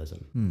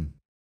capitalism.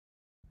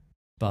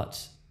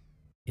 But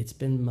it's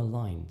been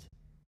maligned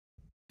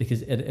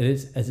because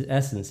its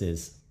essence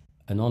is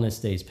an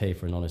honest day's pay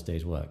for an honest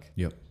day's work.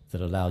 Yep.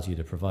 That allows you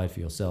to provide for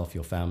yourself,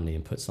 your family,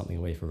 and put something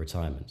away for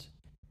retirement,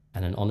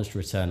 and an honest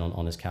return on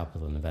honest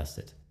capital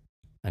invested.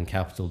 and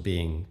capital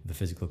being the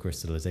physical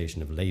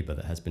crystallization of labor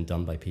that has been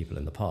done by people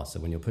in the past. So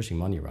when you're pushing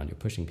money around, you're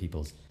pushing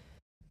people's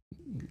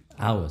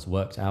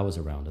worked hours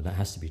around, and that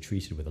has to be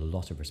treated with a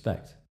lot of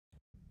respect.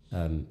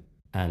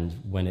 And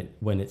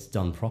when it's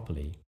done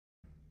properly,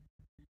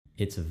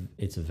 it's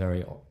a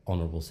very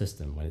honorable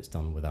system when it's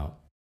done without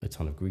a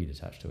ton of greed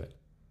attached to it.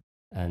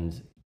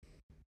 And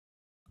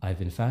I've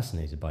been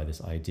fascinated by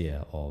this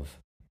idea of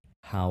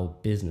how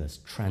business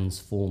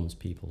transforms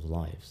people's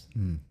lives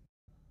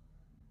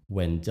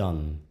when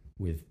done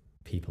with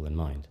people in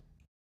mind.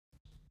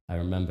 I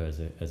remember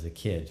as a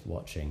kid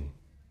watching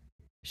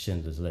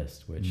Schindler's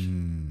List, which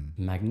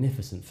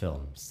magnificent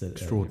films,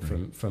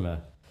 Extraordinary.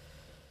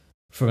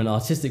 From an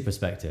artistic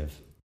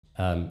perspective,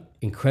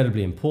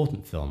 incredibly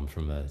important film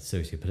from a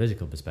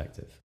socio-political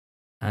perspective,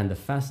 and a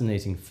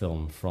fascinating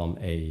film from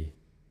a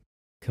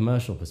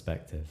commercial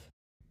perspective,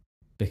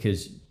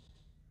 because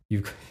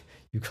you've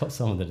got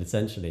someone that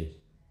essentially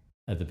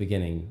at the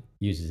beginning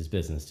uses his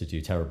business to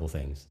do terrible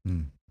things,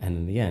 and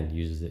in the end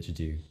uses it to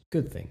do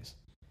good things,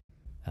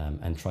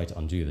 and try to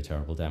undo the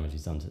terrible damage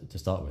he's done to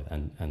start with,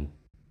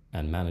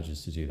 and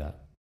manages to do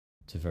that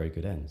to very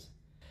good ends.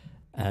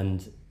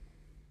 And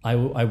I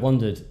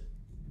wondered,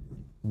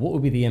 what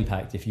would be the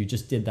impact if you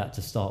just did that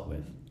to start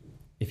with?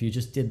 If you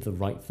just did the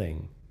right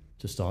thing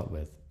to start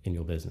with in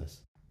your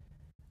business?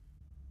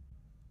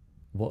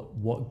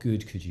 What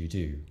good could you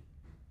do?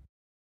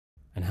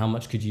 And how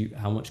much could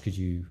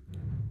you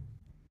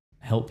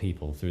help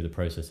people through the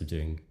process of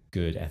doing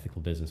good,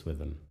 ethical business with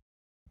them?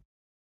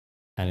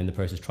 And in the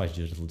process, try to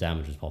do as little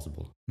damage as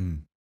possible.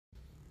 And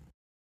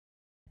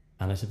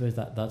I suppose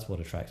that's what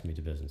attracts me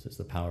to business. It's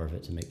the power of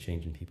it to make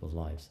change in people's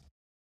lives.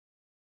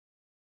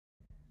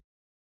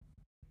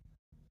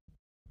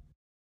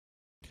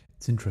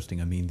 It's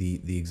interesting. I mean,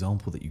 the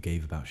example that you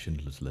gave about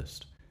Schindler's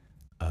List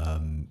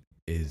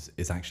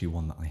is actually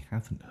one that I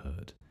haven't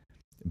heard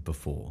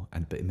before,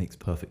 but it makes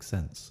perfect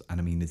sense.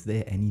 And I mean, is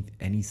there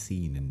any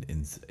scene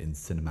in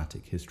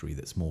cinematic history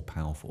that's more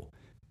powerful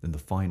than the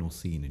final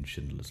scene in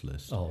Schindler's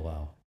List? Oh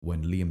wow!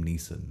 When Liam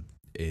Neeson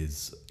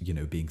is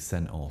being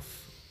sent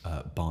off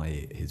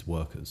by his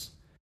workers,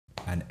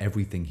 and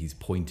everything he's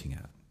pointing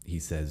at, he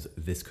says,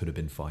 "This could have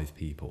been 5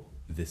 people.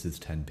 This is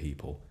 10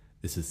 people.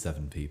 This is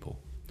 7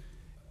 people."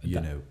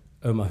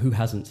 Omar, who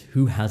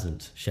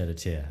hasn't shed a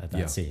tear at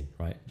that scene,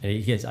 right?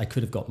 Yes, I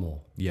could have got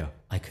more. Yeah,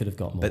 I could have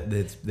got more. But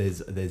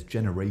there's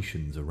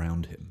generations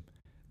around him,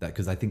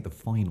 because I think the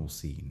final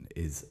scene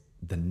is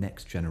the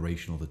next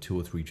generation, or the 2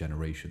 or 3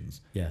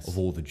 generations of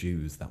all the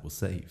Jews that were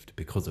saved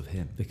because of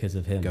him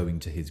going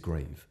to his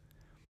grave.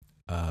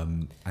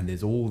 And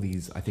there's all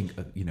these, I think,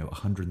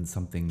 100 and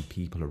something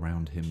people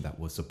around him that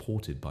were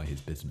supported by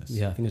his business.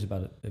 Yeah, I think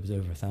it was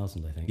over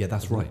 1,000, I think. Yeah,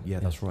 that's right. Yeah,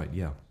 that's right.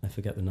 Yeah. I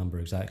forget the number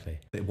exactly.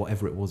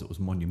 Whatever it was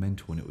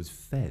monumental, and it was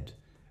fed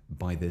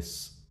by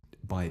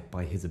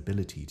by his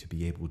ability to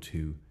be able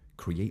to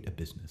create a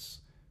business,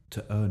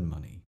 to earn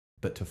money,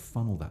 but to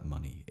funnel that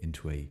money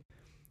into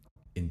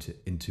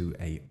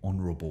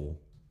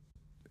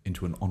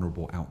an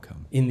honourable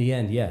outcome. In the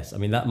end, yes. I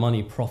mean, that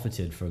money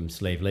profited from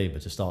slave labour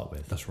to start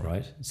with. That's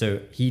right. So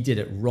he did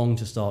it wrong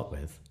to start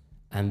with,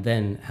 and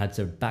then had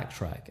to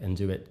backtrack and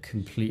do it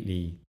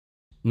completely,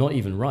 not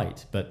even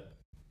right, but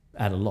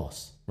at a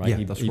loss, right? Yeah,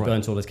 he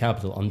burnt all his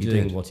capital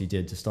undoing what he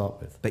did to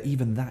start with. But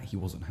even that he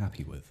wasn't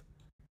happy with.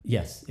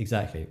 Yes,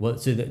 exactly. Well,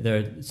 so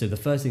the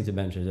first thing to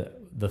mention is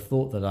that the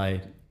thought that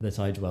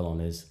I dwell on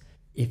is,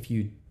 if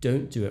you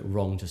don't do it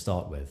wrong to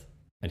start with,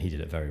 and he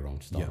did it very wrong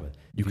to start with,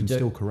 you can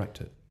still correct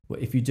it.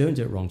 Well, if you don't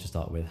do it wrong to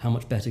start with, how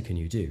much better can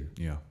you do?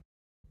 Yeah.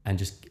 And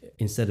just,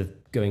 instead of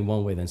going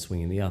one way then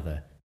swinging the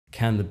other,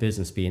 can the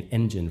business be an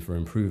engine for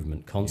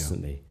improvement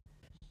constantly?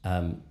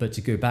 Yeah. But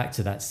to go back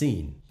to that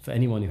scene, for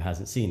anyone who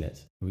hasn't seen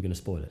it, are we going to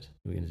spoil it?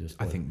 Are we going to just?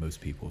 I think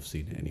most people have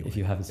seen it anyway. If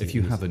you haven't seen it,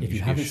 you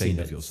should be ashamed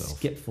of yourself.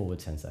 Skip forward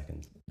 10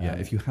 seconds. Yeah,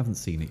 if you haven't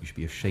seen it, you should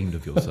be ashamed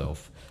of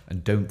yourself,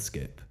 and don't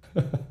skip.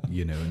 And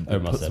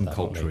put some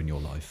culture in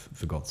your life,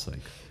 for God's sake.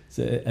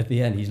 So at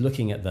the end, he's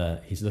looking at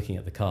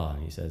the car,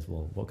 and he says,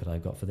 "Well, what could I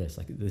have got for this?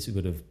 Like, this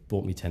would have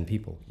bought me 10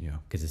 people." Yeah.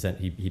 Because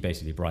he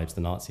basically bribes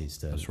the Nazis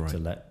to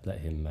let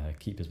him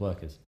keep his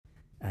workers.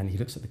 And he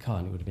looks at the car,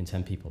 and it would have been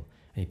 10 people.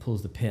 And he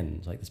pulls the pin.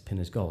 It's like, this pin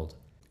is gold.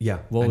 Yeah.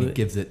 Well, and he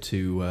gives it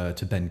to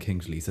Ben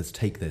Kingsley. He says,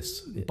 "Take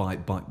this,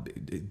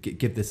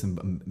 give this,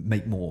 and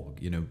make more.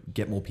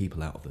 Get more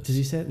people out of this." Does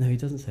he say it? No, he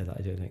doesn't say that.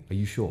 I don't think. Are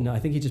you sure? No, I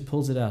think he just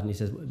pulls it out, and he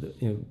says,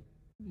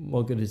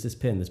 "What good is this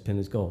pin? This pin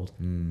is gold."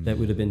 There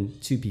would have been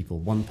 2 people,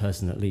 1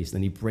 person at least.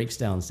 Then he breaks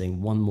down,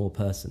 saying 1 more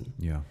person.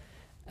 Yeah.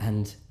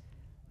 And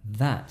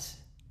that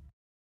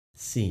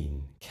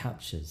scene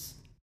captures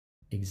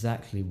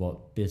exactly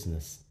what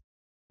business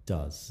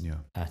does. Yeah.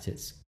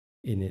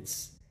 In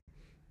its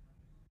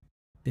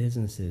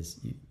businesses,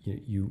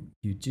 you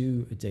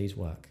do a day's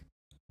work,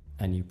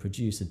 and you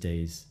produce a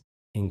day's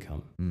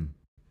income,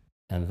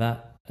 and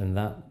that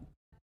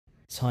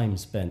time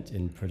spent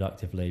in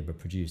productive labor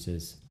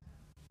produces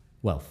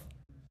wealth.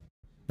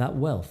 That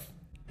wealth,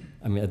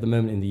 I mean, at the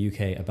moment in the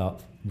UK,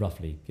 about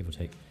roughly, give or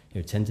take,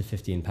 10 to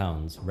 15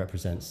 pounds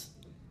represents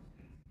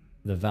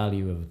the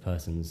value of a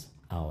person's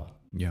hour.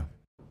 Yeah.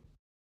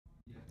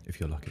 If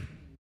you're lucky.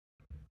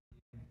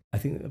 I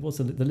think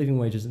also the living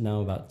wage is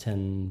now about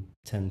 10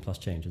 plus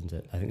change, isn't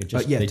it? I think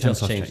they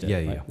just changed it. Yeah,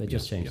 right? yeah. They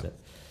just changed it.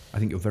 I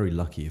think you're very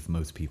lucky if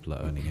most people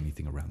are earning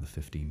anything around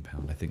the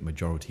 £15. I think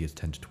majority is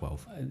 10 to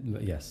 12.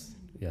 Yes,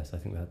 I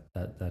think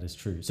that is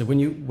true. So when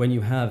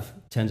you have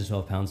 10 to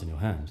 12 pounds in your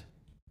hand,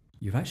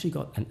 you've actually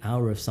got an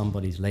hour of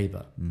somebody's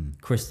labor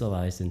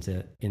crystallized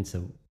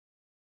into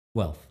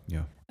wealth.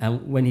 Yeah.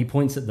 And when he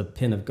points at the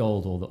pin of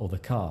gold or the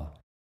car,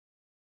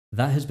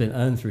 that has been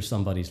earned through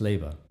somebody's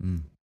labor.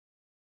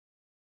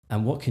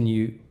 And what can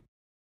you...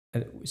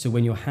 So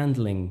when you're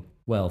handling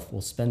wealth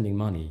or spending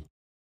money,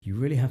 you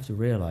really have to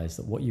realize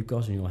that what you've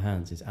got in your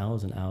hands is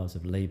hours and hours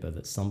of labor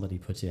that somebody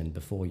put in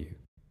before you.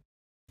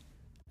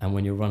 And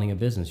when you're running a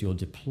business, you're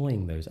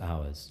deploying those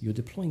hours. You're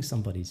deploying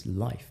somebody's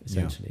life,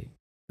 essentially.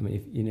 Yeah. I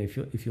mean, if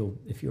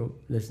you're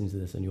listening to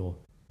this and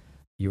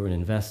you're an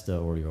investor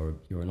or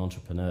you're an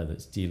entrepreneur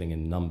that's dealing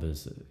in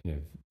numbers,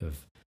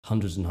 of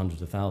hundreds and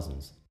hundreds of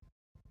thousands,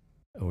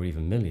 or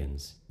even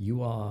millions,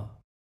 you are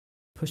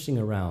pushing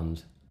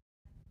around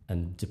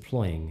and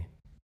deploying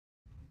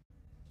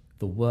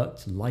the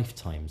worked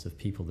lifetimes of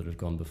people that have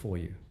gone before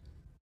you,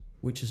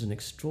 which is an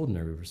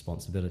extraordinary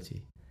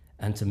responsibility.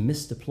 And to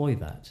misdeploy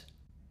that,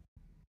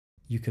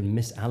 you can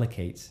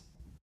misallocate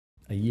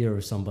a year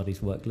of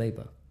somebody's work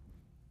labor.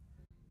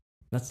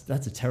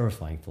 That's a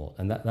terrifying thought,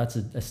 and that's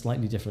a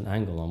slightly different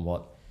angle on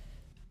what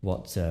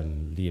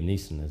Liam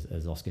Neeson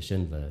as Oscar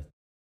Schindler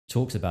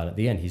talks about at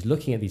the end. He's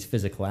looking at these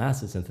physical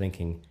assets and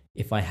thinking,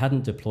 if I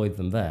hadn't deployed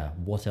them there,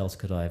 what else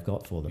could I have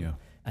got for them? Yeah.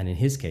 And in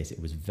his case,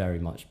 it was very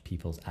much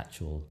people's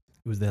actual...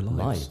 It was their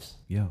lives.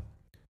 Yeah.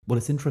 Well,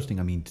 it's interesting,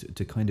 I mean,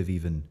 to kind of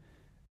even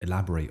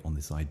elaborate on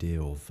this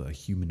idea of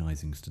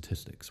humanizing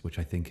statistics, which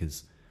I think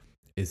is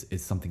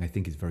something I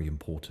think is very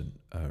important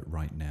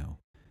right now.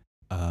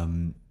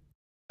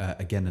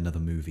 Again, another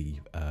movie,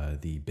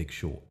 The Big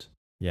Short.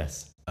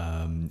 Yes.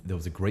 There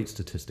was a great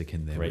statistic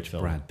in there, which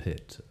film. Brad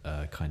Pitt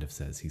kind of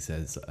says. He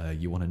says,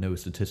 you want to know a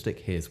statistic?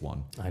 Here's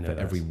one. I know. For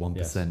every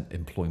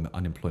 1%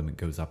 unemployment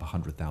goes up,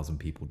 100,000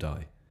 people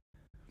die.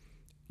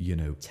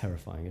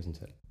 Terrifying,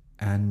 isn't it?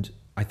 And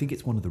I think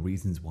it's one of the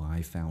reasons why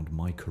I found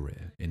my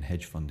career in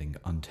hedge funding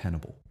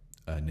untenable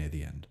near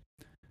the end.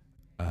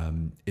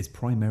 Is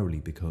primarily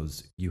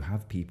because you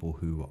have people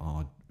who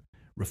are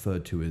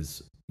referred to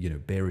as,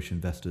 bearish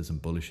investors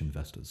and bullish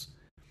investors.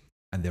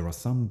 And there are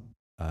some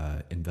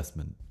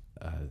investment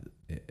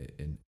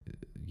in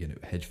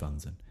hedge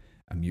funds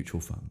and mutual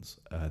funds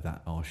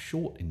that are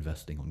short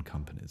investing on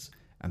companies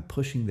and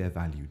pushing their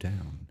value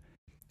down.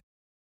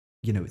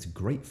 It's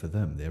great for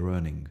them. They're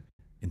earning,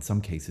 in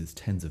some cases,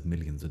 tens of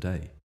millions a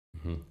day.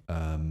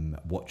 Mm-hmm.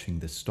 Watching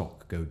the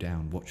stock go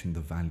down, watching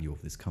the value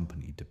of this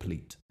company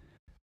deplete.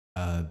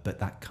 But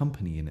that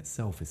company in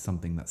itself is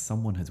something that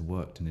someone has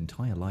worked an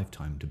entire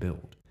lifetime to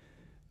build.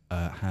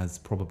 Has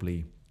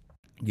probably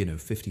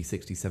 50,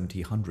 60,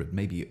 70, 100,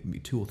 maybe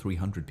 200 or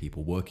 300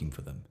 people working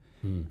for them.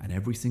 And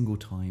every single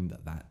time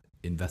that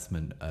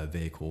investment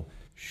vehicle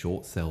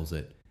short sells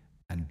it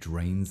and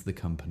drains the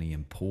company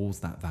and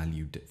pulls that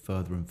value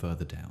further and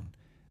further down,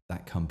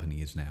 that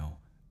company is now,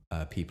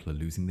 people are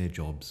losing their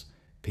jobs.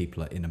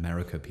 People are in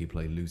America, people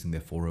are losing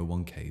their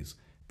 401ks.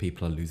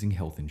 People are losing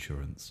health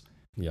insurance.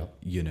 Yeah.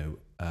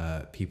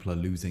 People are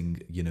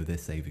losing, their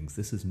savings.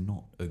 This is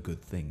not a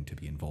good thing to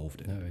be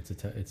involved in. No,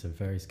 it's a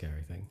very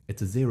scary thing.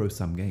 It's a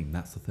zero-sum game.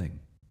 That's the thing.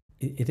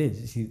 It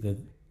is. You see,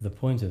 the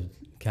point of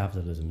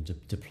capitalism,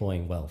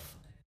 deploying wealth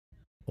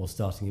or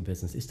starting a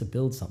business, is to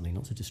build something,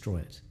 not to destroy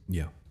it.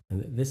 Yeah.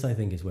 And this, I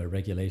think, is where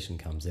regulation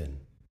comes in.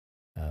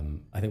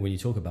 I think when you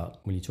talk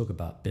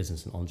about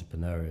business and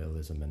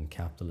entrepreneurialism and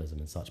capitalism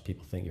and such,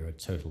 people think you're a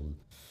total,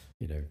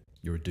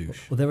 you're a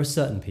douche. Well, there are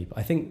certain people.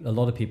 I think a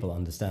lot of people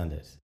understand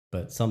it,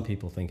 but some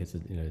people think it's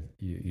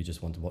you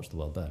just want to watch the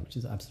world burn, which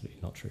is absolutely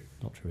not true.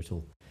 Not true at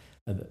all.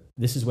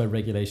 This is where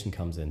regulation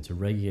comes in, to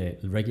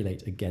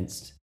regulate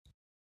against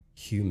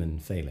human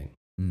failing.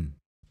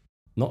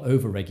 Not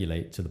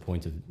over-regulate to the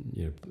point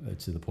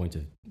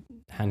of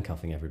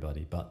handcuffing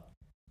everybody, but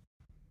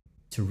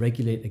to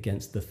regulate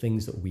against the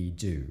things that we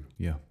do,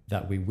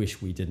 that we wish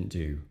we didn't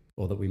do,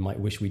 or that we might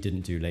wish we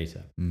didn't do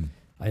later.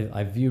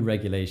 I view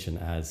regulation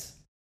as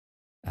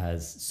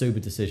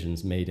sober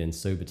decisions made in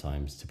sober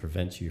times to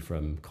prevent you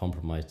from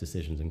compromised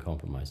decisions in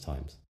compromised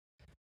times.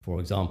 For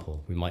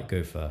example, we might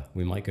go for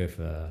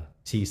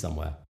tea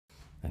somewhere,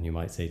 and you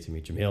might say to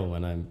me, Jameel,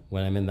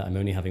 when I'm in that, I'm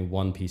only having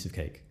one piece of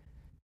cake.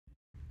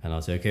 And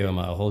I'll say, okay, well,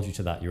 I'll hold you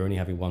to that. You're only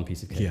having one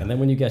piece of cake. Yeah. And then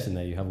when you get in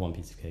there, you have one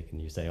piece of cake and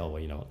you say, oh,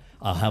 well, you know what?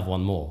 I'll have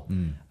one more.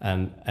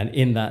 And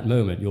in that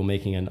moment, you're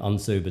making an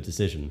unsober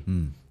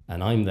decision.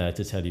 And I'm there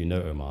to tell you,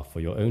 no, Omar, for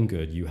your own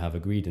good, you have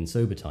agreed in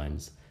sober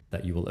times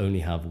that you will only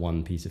have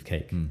one piece of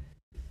cake.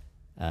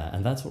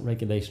 And that's what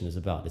regulation is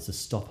about. It's to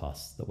stop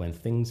us, that when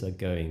things are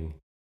going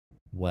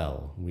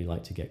well, we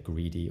like to get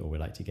greedy, or we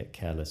like to get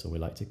careless, or we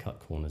like to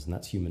cut corners. And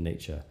that's human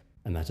nature.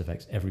 And that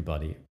affects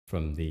everybody,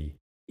 from the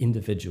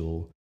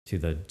individual to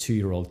the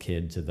 2-year-old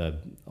kid, to the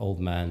old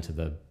man, to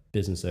the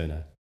business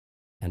owner.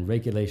 And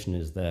regulation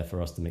is there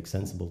for us to make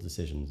sensible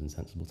decisions in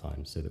sensible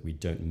times so that we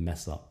don't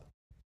mess up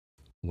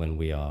when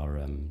we are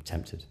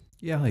tempted.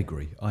 Yeah, I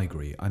agree.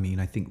 I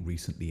mean, I think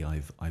recently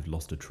I've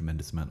lost a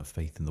tremendous amount of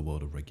faith in the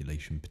world of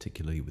regulation,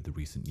 particularly with the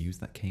recent news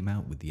that came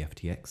out with the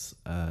FTX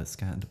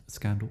scandal.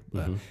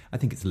 Mm-hmm. I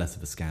think it's less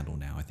of a scandal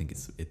now. I think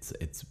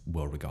it's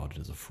well regarded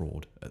as a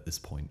fraud at this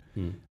point.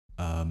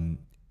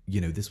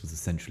 This was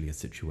essentially a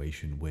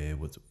situation where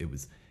it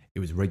was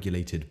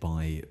regulated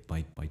by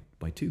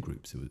two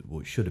groups.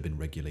 It should have been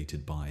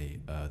regulated by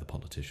the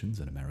politicians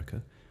in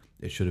America.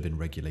 It should have been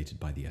regulated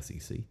by the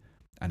SEC.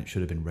 And it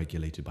should have been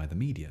regulated by the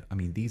media. I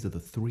mean, these are the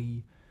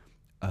three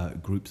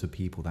groups of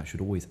people that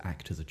should always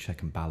act as a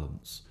check and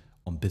balance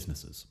on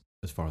businesses,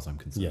 as far as I'm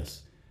concerned.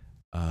 Yes.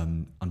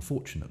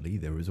 Unfortunately,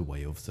 there is a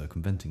way of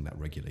circumventing that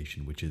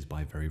regulation, which is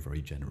by very,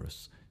 very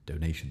generous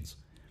donations.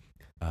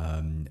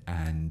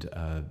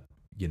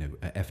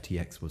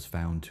 FTX was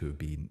found to have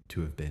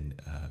been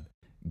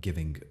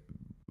giving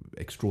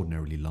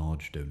extraordinarily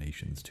large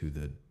donations to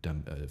the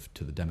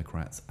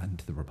Democrats and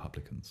to the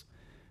Republicans.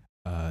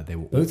 They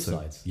were both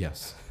sides.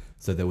 Yes.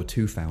 So there were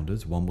two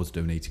founders. One was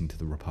donating to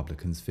the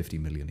Republicans $50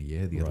 million a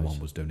year. The other one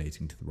was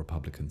donating to the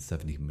Republicans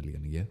 $70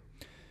 million a year.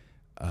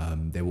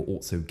 They were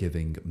also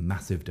giving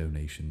massive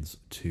donations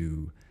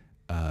to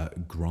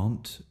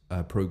grant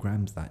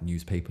programs that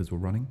newspapers were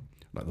running,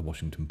 like the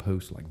Washington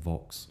Post, like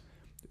Vox.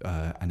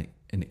 And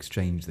in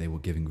exchange, they were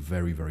giving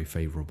very, very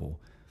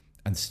favorable,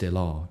 and still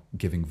are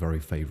giving very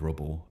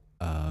favorable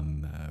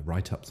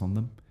write-ups on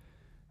them.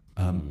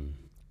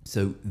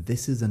 So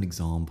this is an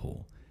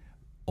example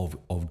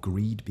of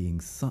greed being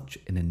such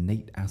an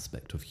innate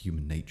aspect of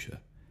human nature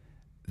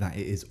that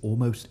it is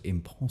almost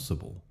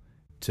impossible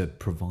to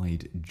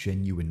provide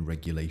genuine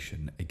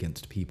regulation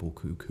against people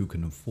who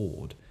can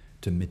afford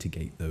to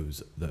mitigate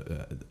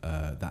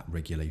that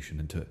regulation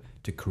and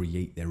to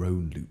create their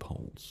own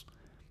loopholes.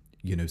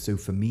 So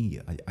for me,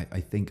 I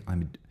think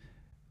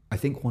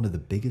one of the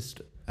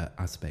biggest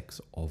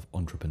aspects of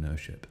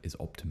entrepreneurship is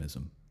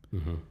optimism.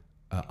 Mm-hmm.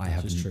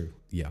 That is true.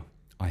 Yeah.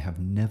 I have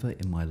never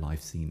in my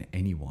life seen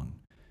anyone.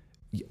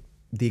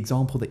 The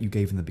example that you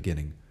gave in the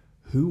beginning,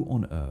 who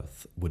on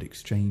earth would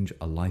exchange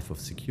a life of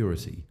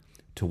security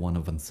to one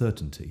of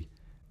uncertainty?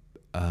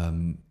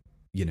 Lots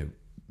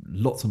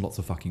and lots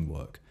of fucking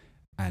work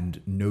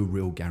and no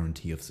real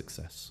guarantee of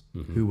success.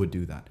 Mm-hmm. Who would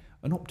do that?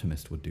 An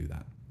optimist would do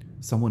that.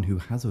 Someone who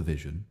has a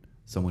vision,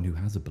 someone who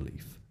has a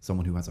belief,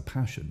 someone who has a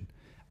passion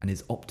and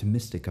is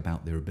optimistic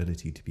about their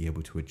ability to be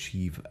able to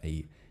achieve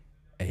a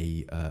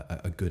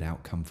good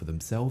outcome for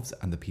themselves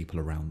and the people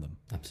around them.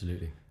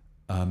 Absolutely.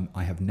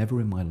 I have never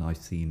in my life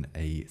seen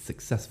a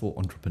successful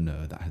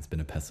entrepreneur that has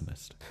been a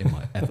pessimist in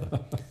my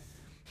ever.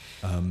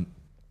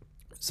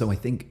 So I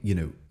think,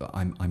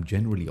 I'm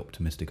generally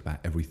optimistic about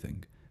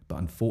everything, but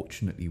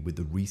unfortunately with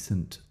the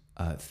recent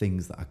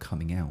things that are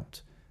coming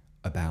out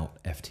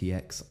about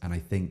FTX, and I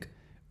think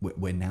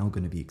we're now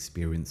going to be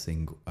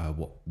experiencing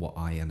what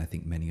I and I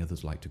think many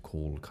others like to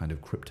call kind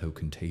of crypto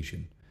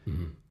contagion.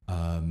 Mm-hmm.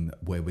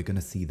 Where we're going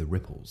to see the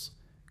ripples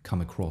come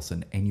across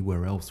and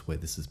anywhere else where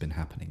this has been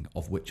happening,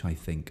 of which I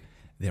think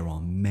there are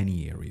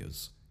many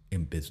areas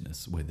in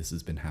business where this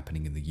has been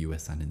happening in the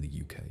US and in the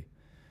UK,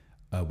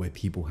 where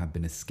people have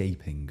been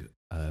escaping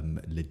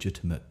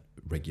legitimate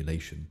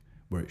regulation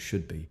where it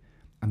should be.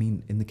 I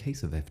mean, in the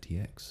case of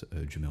FTX,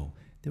 Jameel,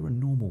 there are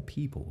normal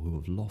people who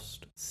have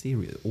lost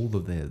all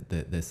of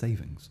their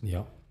savings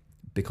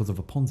because of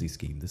a Ponzi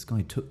scheme. This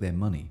guy took their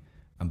money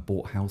and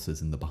bought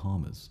houses in the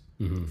Bahamas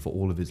for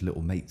all of his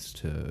little mates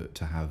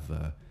to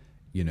have,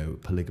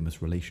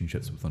 polygamous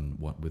relationships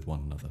with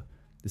one another.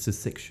 This is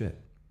sick shit.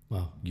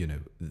 Wow.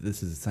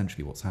 This is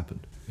essentially what's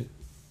happened.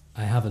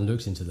 I haven't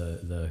looked into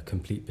the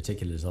complete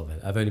particulars of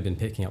it. I've only been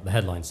picking up the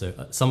headlines.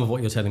 So some of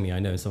what you're telling me I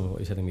know, and some of what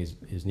you're telling me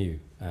is new.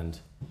 And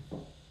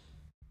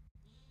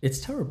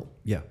it's terrible.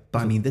 Yeah.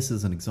 But I mean, this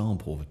is an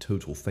example of a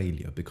total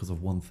failure because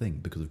of one thing,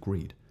 because of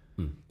greed.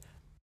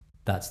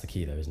 That's the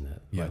key though, isn't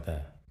it? Yeah. Right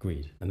there.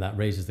 Greed. And that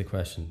raises the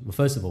question. Well,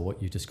 first of all,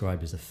 what you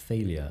described is a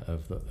failure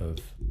of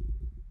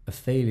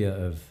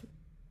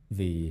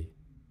the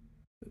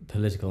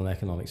political and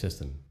economic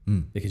system.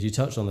 Because you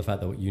touched on the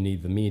fact that you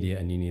need the media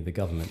and you need the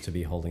government to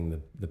be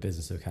holding the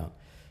business to account.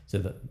 So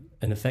that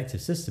an effective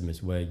system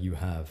is where you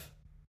have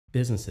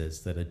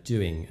businesses that are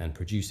doing and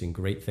producing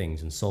great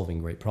things and solving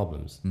great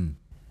problems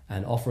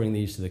and offering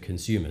these to the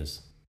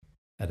consumers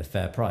at a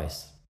fair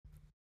price.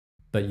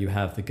 But you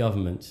have the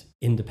government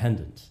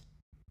independent,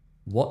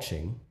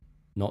 watching,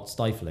 not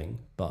stifling,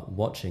 but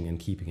watching and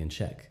keeping in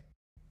check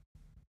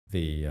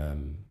the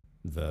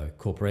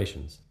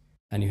corporations.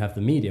 And you have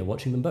the media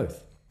watching them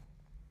both.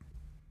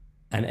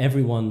 And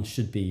everyone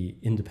should be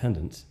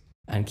independent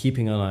and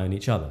keeping an eye on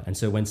each other. And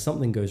so when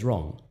something goes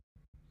wrong,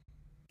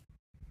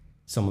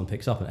 someone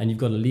picks up. And you've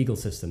got a legal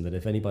system that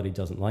if anybody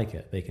doesn't like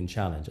it, they can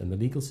challenge. And the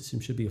legal system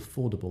should be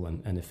affordable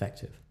and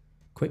effective.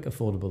 Quick,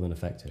 affordable, and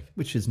effective.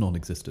 Which is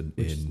non-existent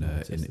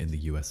in the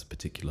US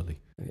particularly.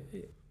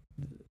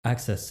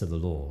 Access to the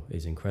law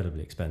is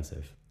incredibly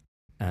expensive.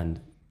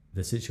 And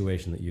the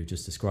situation that you've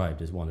just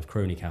described is one of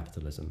crony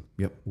capitalism,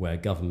 Yep. where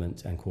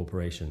government and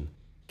corporation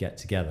get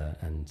together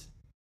and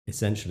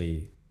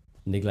essentially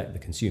neglect the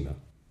consumer,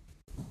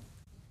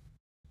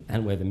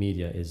 and where the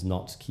media is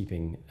not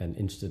keeping an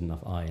interested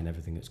enough eye in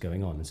everything that's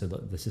going on, and so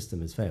the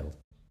system has failed.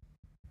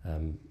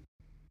 And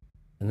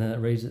then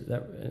that raises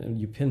that, and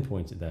you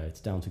pinpoint it there.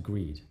 It's down to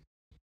greed.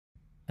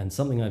 And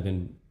something I've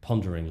been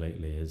pondering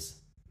lately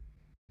is,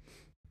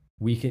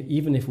 we can,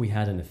 even if we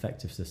had an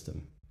effective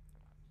system,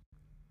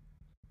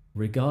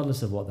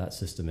 regardless of what that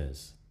system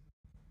is,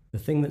 the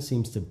thing that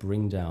seems to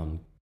bring down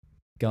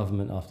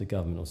government after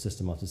government or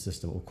system after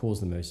system, or cause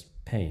the most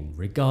pain,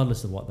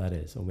 regardless of what that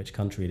is, or which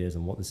country it is,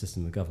 and what the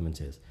system of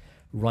government is,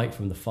 right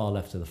from the far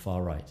left to the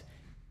far right,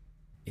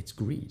 it's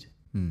greed.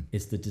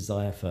 It's the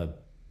desire for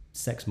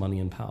sex, money,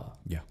 and power.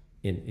 Yeah.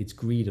 It's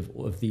greed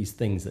of these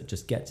things that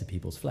just get to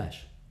people's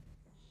flesh.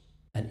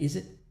 And is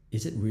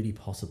it really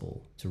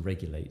possible to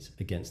regulate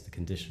against the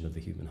condition of the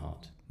human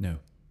heart? No.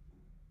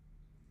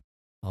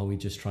 Are we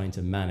just trying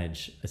to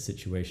manage a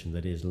situation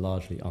that is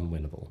largely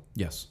unwinnable?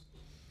 Yes,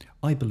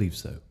 I believe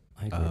so.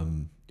 I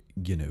agree.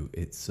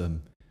 It's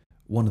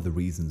one of the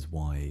reasons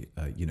why,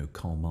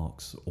 Karl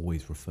Marx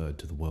always referred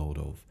to the world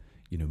of,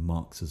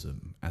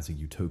 Marxism as a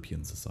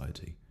utopian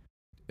society.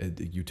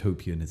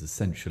 Utopian is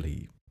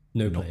essentially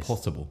not place.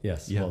 possible.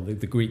 Yes. Yeah. Well,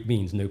 the Greek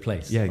means no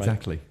place. Yeah, right?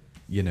 exactly.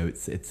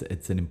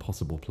 It's an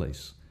impossible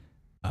place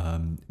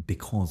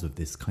because of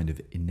this kind of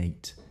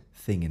innate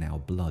thing in our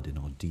blood, in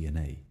our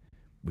DNA,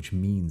 which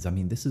means,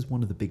 this is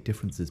one of the big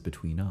differences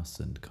between us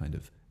and kind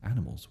of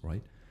animals,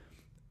 right?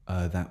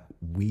 That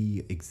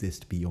we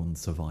exist beyond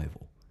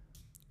survival.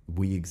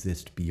 We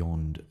exist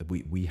beyond,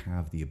 we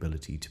have the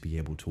ability to be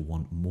able to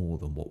want more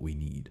than what we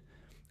need.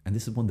 And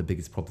this is one of the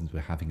biggest problems we're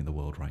having in the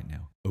world right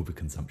now,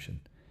 overconsumption.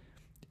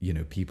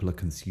 People are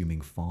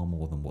consuming far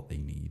more than what they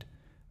need.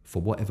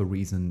 For whatever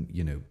reason,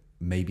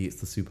 maybe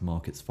it's the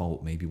supermarket's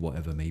fault, maybe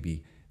whatever,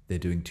 maybe they're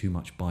doing too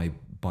much buy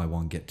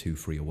one, get two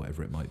free, or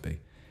whatever it might be.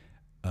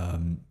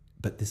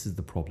 But this is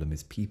the problem,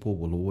 is people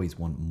will always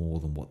want more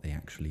than what they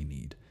actually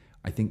need.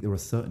 I think there are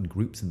certain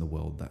groups in the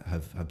world that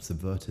have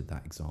subverted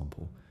that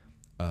example.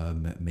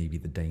 Maybe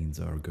the Danes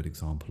are a good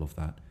example of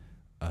that.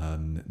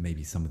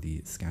 Maybe some of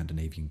the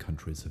Scandinavian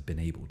countries have been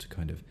able to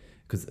kind of,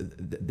 because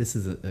this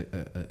is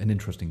an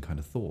interesting kind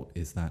of thought,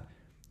 is that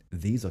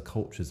these are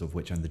cultures of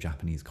which, and the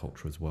Japanese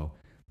culture as well,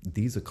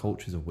 these are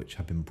cultures of which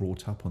have been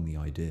brought up on the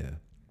idea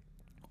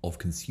of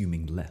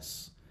consuming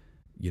less.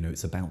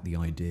 It's about the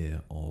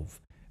idea of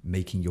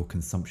making your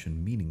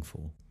consumption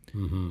meaningful.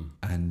 Mm-hmm.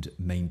 And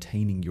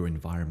maintaining your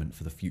environment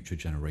for the future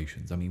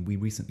generations. We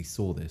recently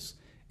saw this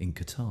in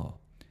Qatar,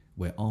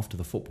 where after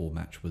the football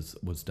match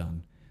was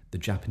done, the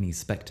Japanese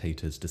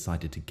spectators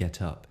decided to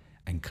get up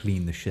and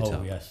clean the shit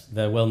up. Oh, yes.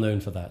 They're well known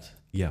for that.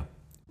 Yeah,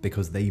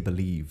 because they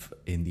believe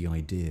in the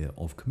idea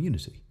of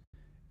community.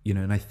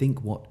 And I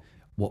think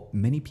what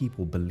many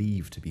people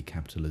believe to be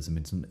capitalism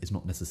is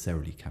not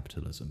necessarily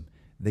capitalism.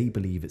 They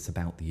believe it's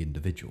about the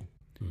individual.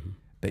 Mm-hmm.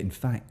 But in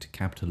fact,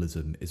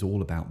 capitalism is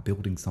all about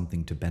building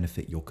something to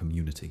benefit your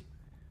community.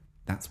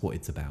 That's what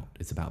it's about.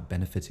 It's about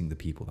benefiting the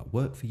people that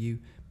work for you,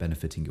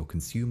 benefiting your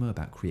consumer,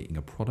 about creating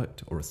a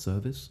product or a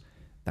service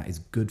that is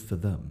good for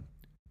them.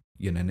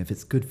 And if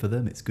it's good for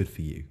them, it's good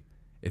for you.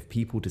 If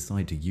people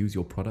decide to use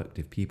your product,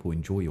 if people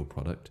enjoy your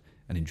product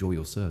and enjoy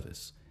your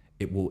service,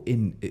 it will,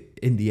 in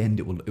the end,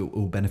 it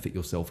will benefit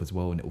yourself as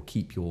well, and it will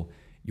keep your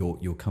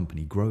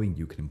company growing.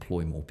 You can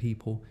employ more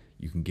people.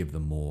 You can give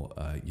them more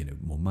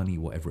money,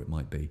 whatever it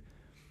might be.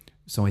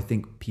 So I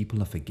think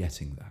people are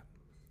forgetting that.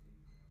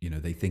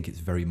 They think it's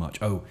very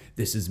much, oh,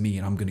 this is me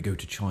and I'm going to go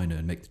to China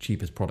and make the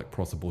cheapest product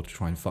possible to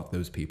try and fuck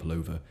those people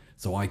over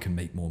so I can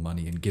make more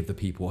money and give the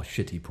people a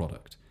shitty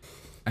product.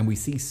 And we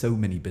see so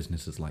many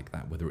businesses like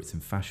that, whether it's in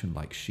fashion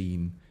like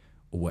Shein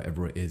or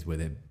whatever it is, where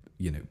they're,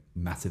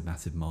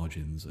 massive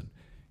margins and,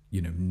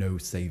 no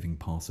saving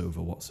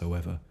Passover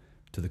whatsoever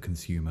to the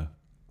consumer.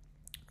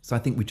 So I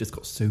think we've just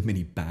got so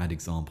many bad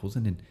examples.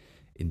 And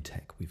in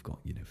tech, we've got,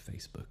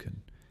 Facebook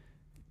and,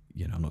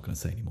 I'm not going to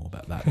say any more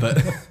about that,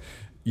 but,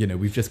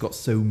 we've just got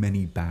so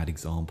many bad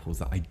examples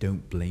that I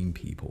don't blame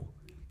people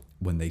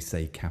when they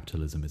say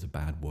capitalism is a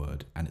bad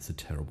word and it's a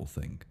terrible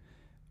thing.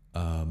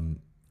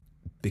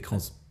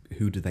 Because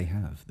who do they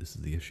have? This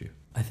is the issue.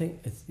 I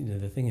think it's,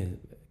 the thing is,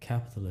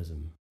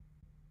 capitalism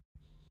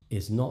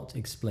is not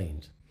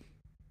explained.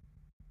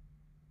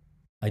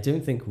 I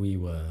don't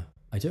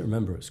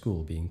remember at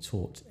school being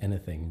taught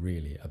anything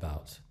really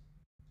about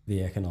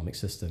the economic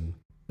system,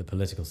 the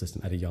political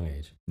system at a young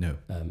age. No.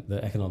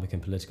 The economic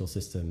and political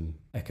system,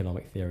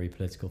 economic theory,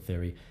 political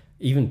theory,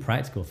 even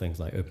practical things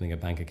like opening a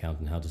bank account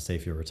and how to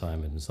save for your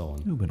retirement and so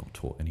on. No, we're not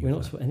taught any of that. We're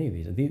not taught any of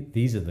these. And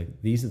these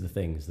are the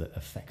things that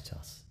affect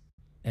us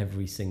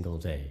every single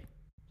day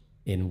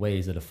in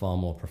ways that are far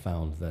more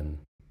profound than,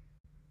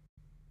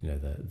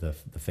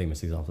 the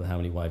famous example of how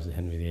many wives did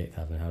Henry VIII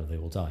have and how do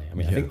they all die.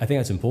 I think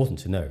that's important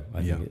to know.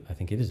 I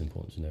think it is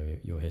important to know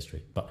your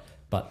history.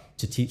 But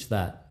to teach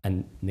that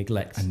and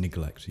neglect,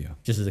 yeah.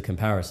 Just as a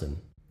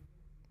comparison,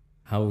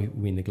 how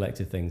we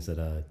neglected things that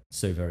are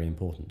so very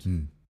important.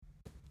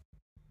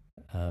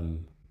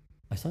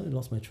 I suddenly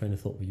lost my train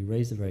of thought, but you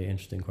raised a very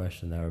interesting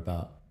question there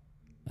about...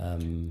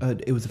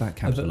 it was about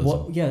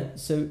capitalism.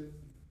 So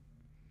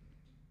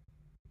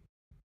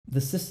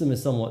the system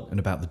is somewhat... And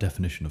about the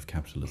definition of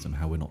capitalism,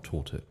 how we're not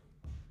taught it.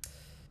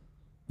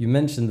 You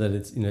mentioned that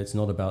it's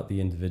not about the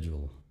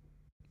individual.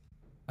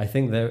 I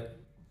think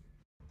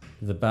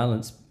the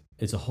balance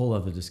is a whole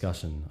other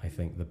discussion. I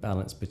think the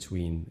balance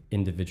between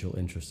individual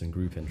interest and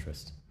group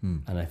interest.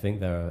 And I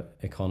think there are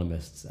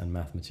economists and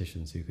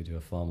mathematicians who could do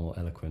a far more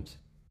eloquent,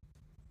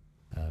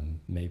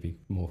 maybe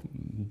more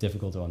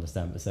difficult to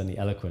understand, but certainly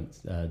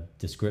eloquent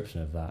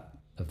description of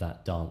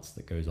that dance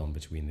that goes on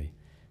between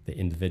the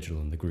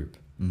individual and the group.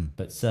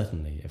 But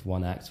certainly, if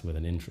one acts with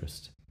an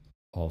interest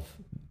of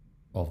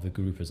the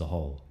group as a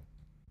whole,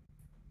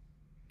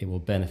 it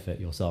will benefit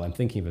yourself. I'm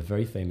thinking of a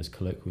very famous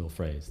colloquial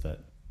phrase that,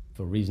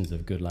 for reasons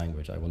of good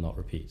language, I will not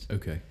repeat.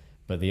 Okay.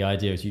 But the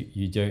idea is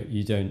you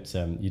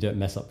don't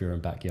mess up your own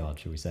backyard,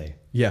 shall we say?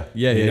 Yeah.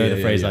 You know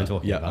the phrase I'm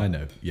talking about. Yeah, I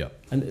know. Yeah.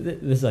 And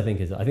this, I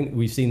think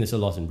we've seen this a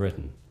lot in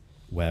Britain,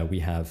 where we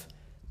have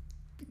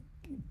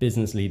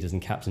business leaders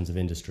and captains of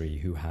industry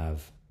who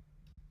have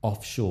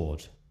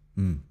offshored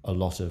a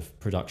lot of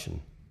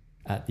production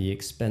at the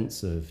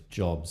expense of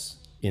jobs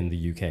in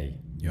the UK.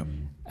 Yep.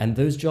 And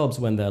those jobs,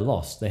 when they're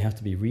lost, they have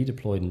to be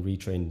redeployed and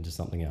retrained into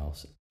something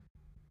else,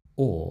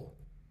 or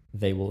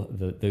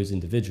those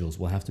individuals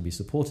will have to be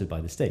supported by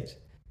the state.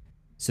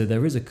 So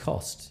there is a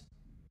cost.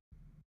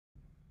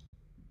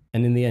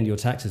 And in the end, your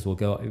taxes will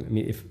go up. I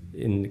mean, if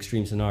in an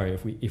extreme scenario,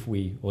 if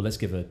we or let's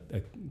give a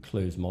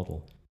closed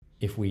model,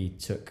 if we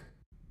took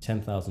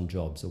 10,000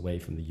 jobs away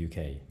from the UK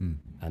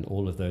and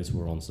all of those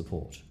were on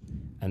support,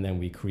 and then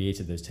we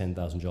created those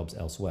 10,000 jobs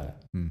elsewhere,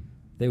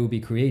 they will be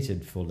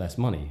created for less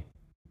money.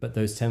 But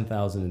those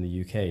 10,000 in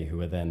the UK who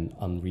are then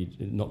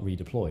not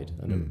redeployed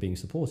and are being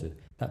supported,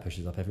 that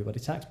pushes up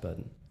everybody's tax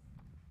burden.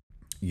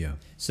 Yeah.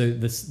 So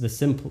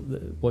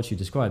what you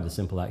described, the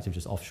simple act of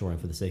just offshoring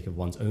for the sake of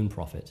one's own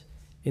profit,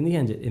 in the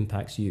end, it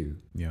impacts you.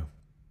 Yeah.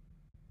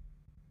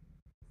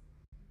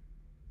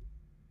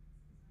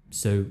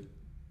 So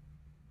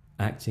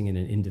acting in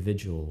an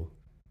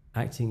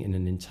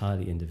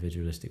entirely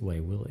individualistic way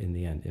will, in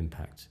the end,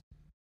 impact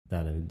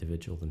that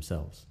individual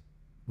themselves,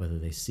 whether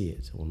they see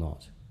it or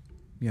not.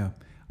 Yeah,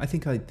 I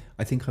think I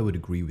would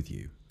agree with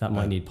you. That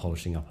might need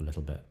polishing up a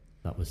little bit.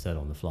 That was said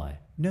on the fly.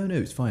 No,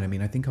 it's fine. I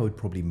mean, I think I would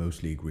probably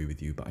mostly agree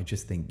with you, but I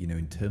just think,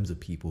 in terms of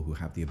people who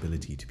have the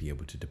ability to be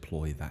able to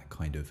deploy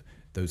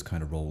those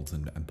kind of roles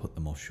and put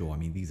them offshore, I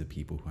mean, these are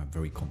people who have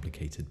very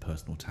complicated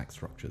personal tax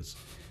structures.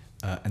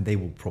 And they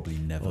will probably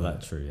never. Well,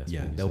 that's true. Yes.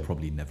 Yeah, they'll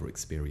probably never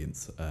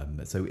experience.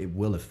 So it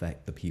will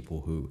affect the people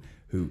who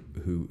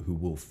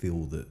will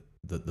feel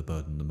the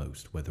burden the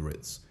most, whether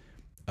it's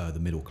the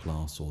middle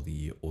class or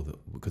the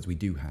because we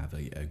do have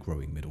a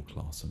growing middle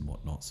class and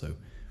whatnot. So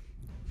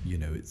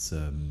it's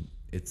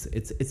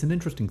an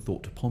interesting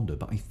thought to ponder.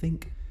 But I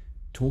think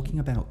talking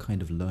about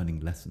kind of learning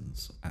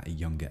lessons at a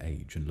younger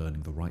age and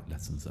learning the right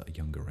lessons at a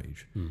younger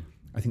age,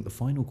 I think the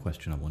final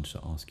question I wanted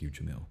to ask you,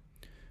 Jameel,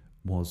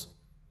 was,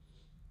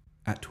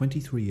 at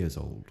 23 years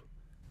old,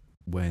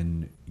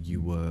 when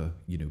you were,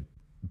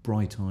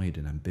 bright-eyed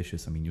and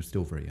ambitious, I mean, you're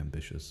still very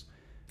ambitious.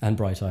 And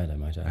bright-eyed, I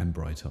might add. And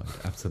bright-eyed,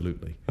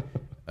 absolutely.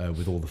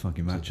 With all the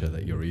fucking matcha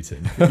that you're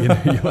eating,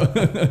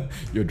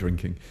 you're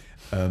drinking.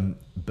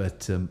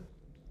 But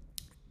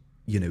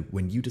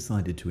when you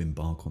decided to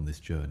embark on this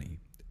journey,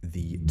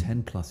 the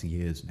 10 plus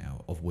years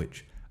now, of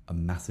which a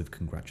massive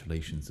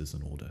congratulations is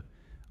in order,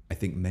 I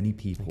think many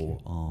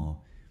people are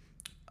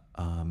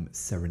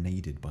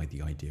serenaded by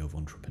the idea of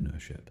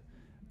entrepreneurship,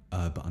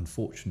 but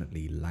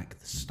unfortunately lack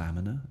the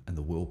stamina and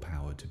the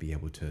willpower to be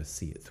able to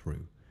see it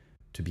through,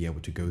 to be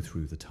able to go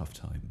through the tough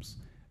times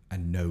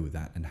and know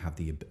that, and have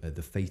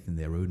the faith in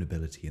their own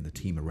ability and the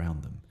team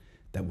around them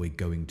that we're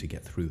going to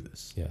get through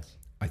this. Yes.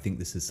 I think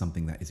this is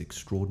something that is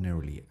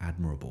extraordinarily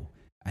admirable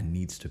and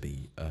needs to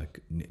be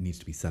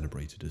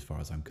celebrated as far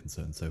as I'm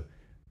concerned. So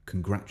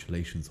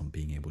congratulations on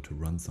being able to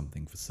run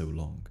something for so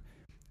long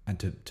and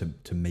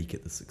to make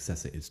it the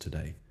success it is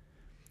today.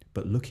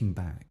 But looking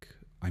back,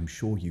 I'm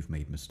sure you've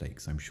made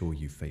mistakes. I'm sure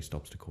you've faced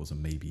obstacles,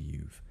 and maybe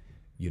you've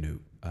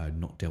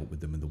not dealt with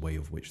them in the way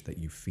of which that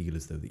you feel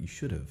as though that you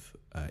should have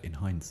in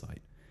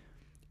hindsight.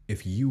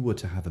 If you were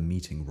to have a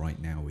meeting right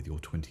now with your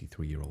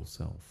 23-year-old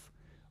self,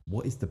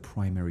 what is the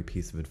primary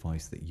piece of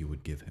advice that you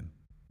would give him?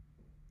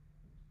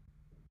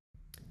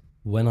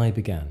 When I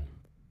began,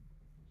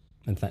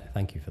 and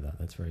thank you for that.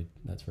 That's very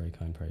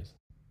kind praise.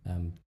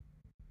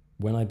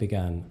 When I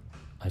began,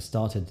 I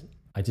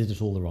did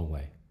it all the wrong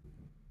way.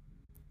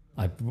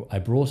 I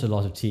brought a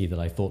lot of tea that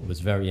I thought was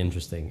very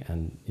interesting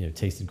and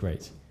tasted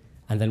great,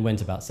 and then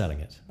went about selling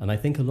it. And I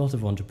think a lot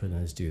of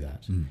entrepreneurs do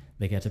that.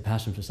 They get a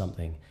passion for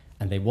something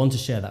and they want to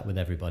share that with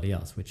everybody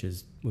else, which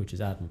is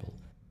admirable.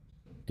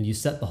 And you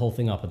set the whole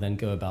thing up and then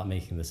go about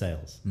making the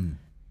sales.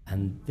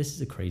 And this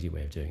is a crazy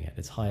way of doing it.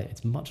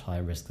 It's much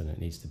higher risk than it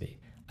needs to be.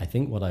 I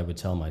think what I would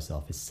tell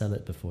myself is sell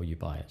it before you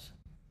buy it.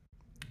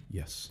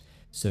 Yes.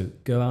 So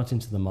go out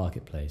into the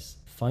marketplace,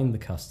 find the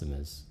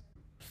customers,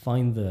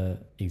 find the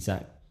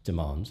exact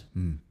demand,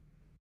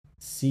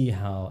 see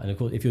how, and of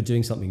course, if you're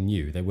doing something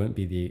new, there won't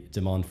be the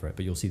demand for it,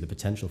 but you'll see the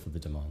potential for the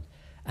demand,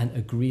 and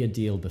agree a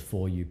deal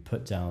before you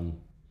put down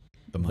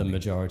the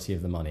majority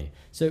of the money.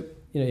 So,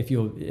 if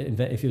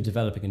you're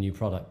developing a new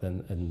product,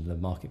 then and the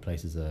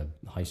marketplace is a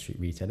high street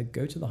retailer,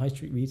 go to the high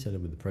street retailer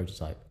with the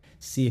prototype.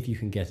 See if you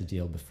can get a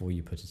deal before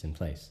you put it in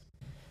place.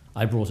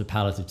 I brought a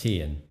pallet of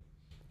tea in,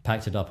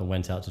 packed it up, and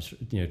went out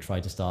to try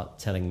to start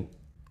telling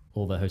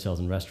all the hotels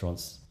and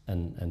restaurants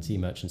and tea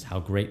merchants how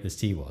great this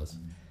tea was,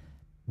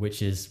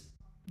 which is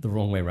the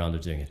wrong way around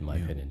of doing it, in my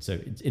opinion. So,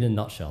 in a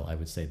nutshell, I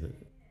would say that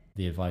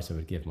the advice I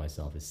would give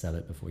myself is sell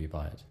it before you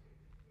buy it.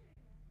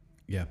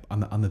 Yeah,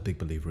 I'm a big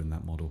believer in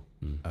that model.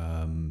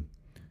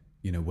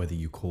 Whether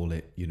you call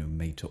it,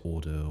 made to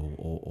order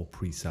or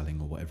pre-selling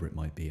or whatever it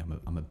might be,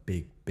 I'm a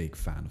big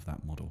fan of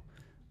that model.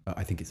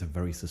 I think it's a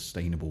very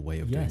sustainable way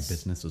of doing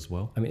business as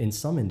well. I mean, in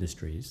some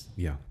industries,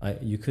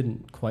 you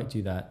couldn't quite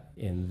do that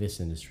in this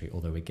industry,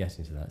 although we're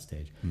getting to that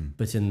stage.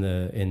 But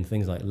in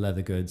things like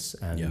leather goods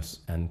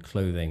and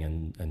clothing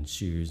and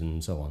shoes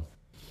and so on,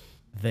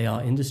 they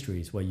are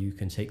industries where you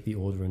can take the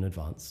order in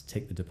advance,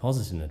 take the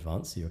deposit in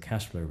advance, so your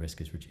cash flow risk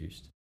is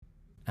reduced,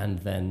 and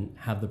then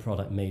have the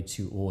product made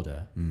to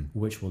order,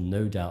 which will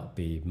no doubt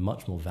be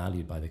much more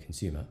valued by the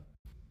consumer,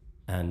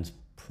 and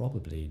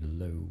probably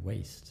low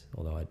waste.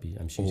 Although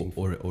I'm shooting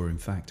or in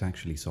fact,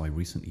 actually, so I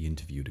recently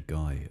interviewed a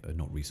guy,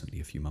 not recently,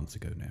 a few months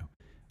ago now,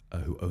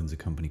 who owns a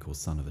company called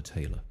Son of a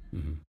Tailor.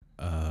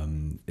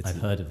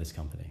 I've heard of this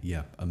company.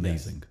 Yeah,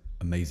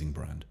 amazing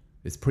brand.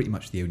 It's pretty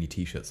much the only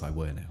t-shirts I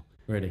wear now.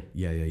 Really?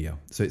 Yeah.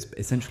 So it's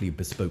essentially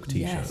bespoke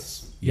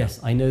t-shirts. Yes,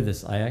 I know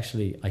this. I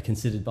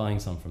considered buying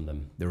some from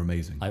them. They're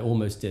amazing. I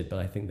almost did, but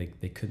I think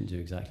they couldn't do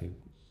exactly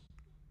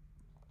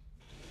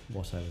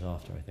what I was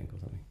after, I think, or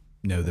something.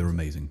 No, they're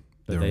amazing.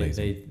 But I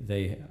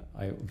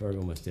very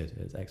almost did.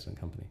 It's an excellent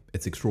company.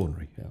 It's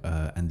extraordinary.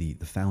 Yeah. And the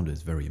founder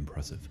is very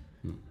impressive.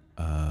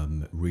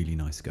 Really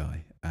nice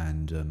guy.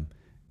 And,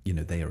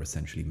 they are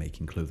essentially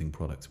making clothing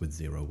products with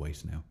zero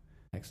waste now.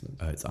 Excellent.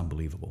 It's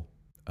unbelievable.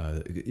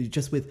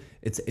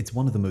 It's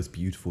one of the most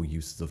beautiful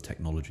uses of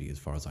technology as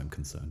far as I'm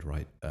concerned,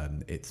 right?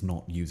 It's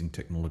not using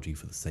technology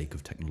for the sake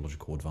of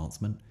technological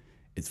advancement.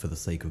 It's for the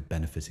sake of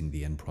benefiting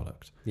the end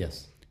product.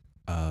 Yes.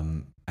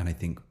 And I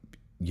think,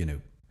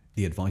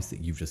 the advice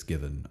that you've just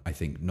given, I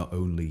think not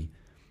only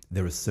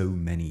there are so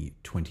many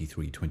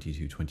 23,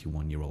 22,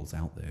 21-year-olds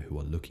out there who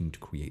are looking to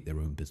create their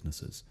own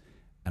businesses.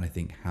 And I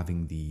think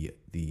having the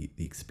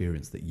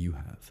experience that you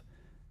have,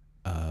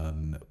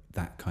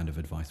 that kind of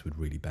advice would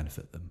really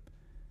benefit them.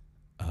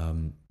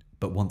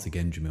 But once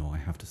again, Jameel, I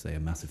have to say a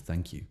massive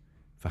thank you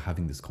for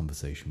having this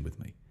conversation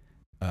with me.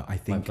 My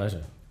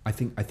pleasure. I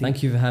think.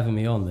 Thank you for having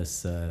me on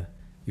this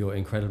your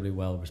incredibly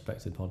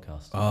well-respected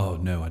podcast. Oh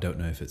no, I don't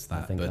know if it's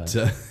that,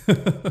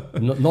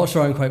 I'm not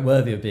sure I'm quite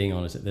worthy of being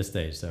on it at this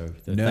stage. So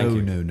no,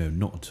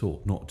 not at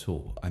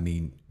all. I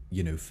mean,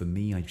 for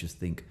me, I just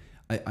think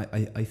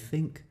I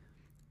think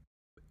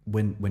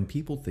when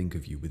people think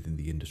of you within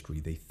the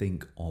industry, they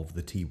think of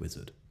the tea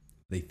wizard.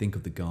 They think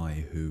of the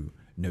guy who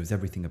knows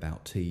everything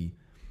about tea,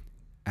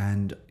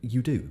 and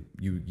you do.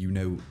 You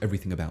know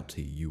everything about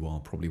tea. You are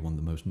probably one of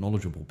the most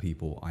knowledgeable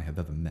people I have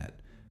ever met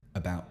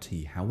about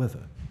tea.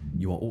 However,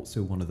 you are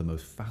also one of the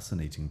most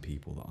fascinating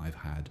people that I've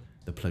had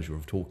the pleasure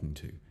of talking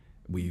to.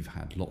 We've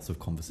had lots of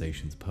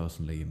conversations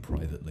personally and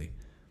privately,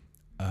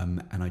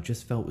 and I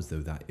just felt as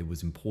though that it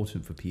was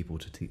important for people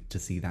to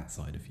see that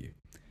side of you,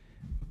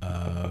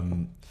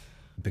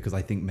 because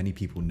I think many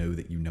people know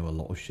that you know a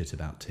lot of shit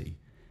about tea.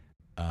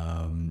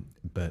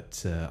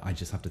 But I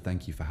just have to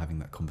thank you for having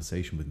that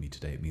conversation with me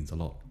today. It means a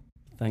lot.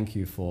 Thank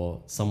you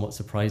for somewhat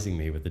surprising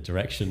me with the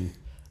direction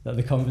that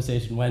the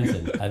conversation went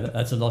in.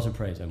 That's a lot of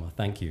praise, Omar.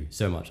 Thank you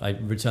so much. I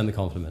return the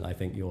compliment. I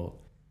think you're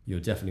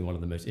definitely one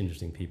of the most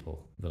interesting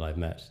people that I've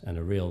met, and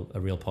a real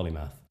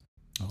polymath.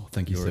 Oh,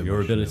 thank you so much.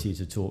 Your ability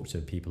to talk to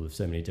people of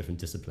so many different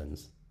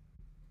disciplines,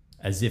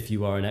 as if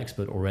you are an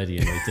expert already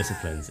in those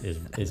disciplines,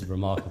 is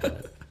remarkable.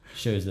 It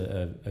shows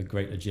a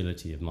great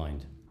agility of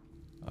mind.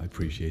 I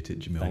appreciate it,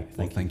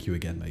 Jameel. Thank you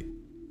again, mate.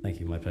 Thank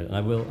you, my pleasure. And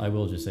I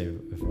will just say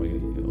before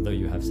although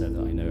you have said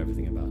that I know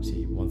everything about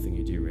tea, one thing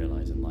you do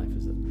realize in life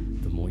is that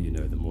the more you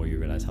know, the more you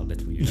realize how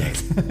little you know.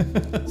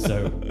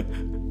 So,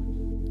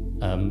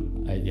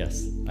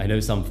 yes, I know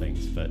some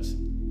things, but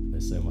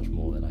there's so much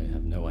more that I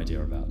have no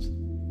idea about.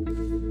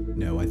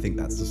 No, I think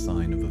that's a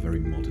sign of a very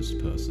modest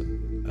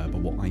person. But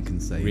what I can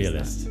say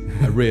is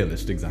that, a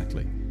realist,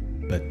 exactly.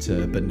 But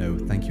no,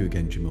 thank you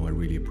again, Jameel. I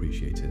really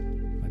appreciate it.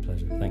 My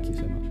pleasure. Thank you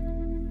so much.